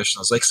medical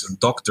professionals, excellent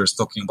doctors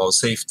talking about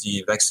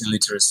safety, vaccine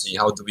literacy,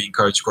 how do we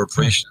encourage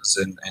corporations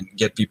and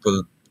get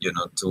people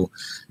to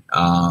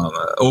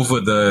over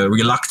the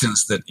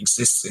reluctance that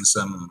exists in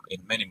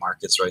many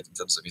markets, right, in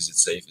terms of is it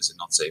safe, is it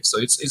not safe. So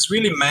it's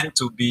really meant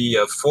to be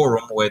a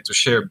forum where to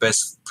share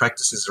best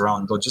practices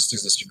around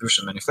logistics,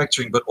 distribution,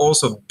 manufacturing, but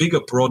also bigger,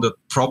 broader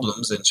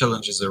problems and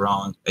challenges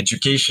around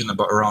education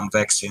around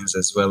vaccines,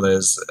 as well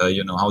as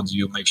how do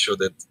you make sure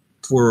that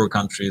poorer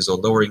countries or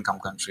lower income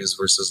countries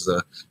versus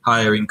the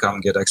higher income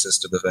get access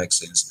to the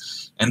vaccines,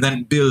 and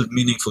then build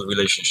meaningful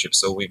relationships.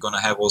 So we're going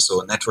to have also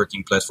a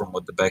networking platform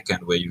at the back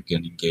end where you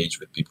can engage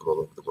with people all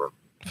over the world.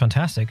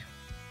 Fantastic.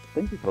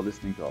 Thank you for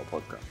listening to our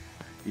podcast.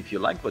 If you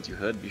liked what you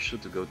heard, be sure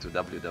to go to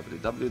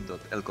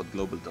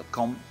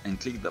www.elcotglobal.com and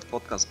click the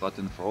podcast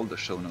button for all the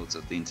show notes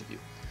of the interview.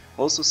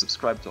 Also,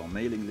 subscribe to our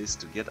mailing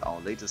list to get our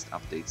latest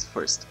updates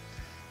first.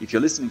 If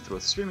you're listening through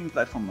a streaming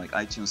platform like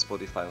iTunes,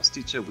 Spotify, or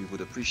Stitcher, we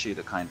would appreciate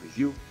a kind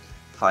review.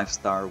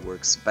 5-star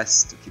works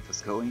best to keep us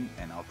going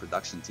and our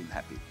production team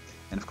happy.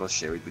 And of course,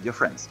 share it with your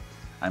friends.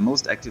 I'm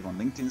most active on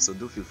LinkedIn, so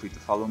do feel free to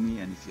follow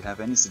me. And if you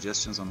have any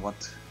suggestions on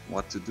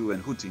what to do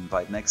and who to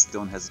invite next,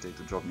 don't hesitate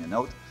to drop me a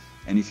note.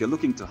 And if you're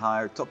looking to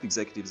hire top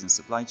executives in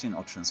supply chain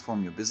or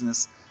transform your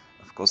business,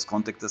 of course,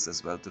 contact us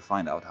as well to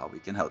find out how we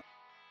can help.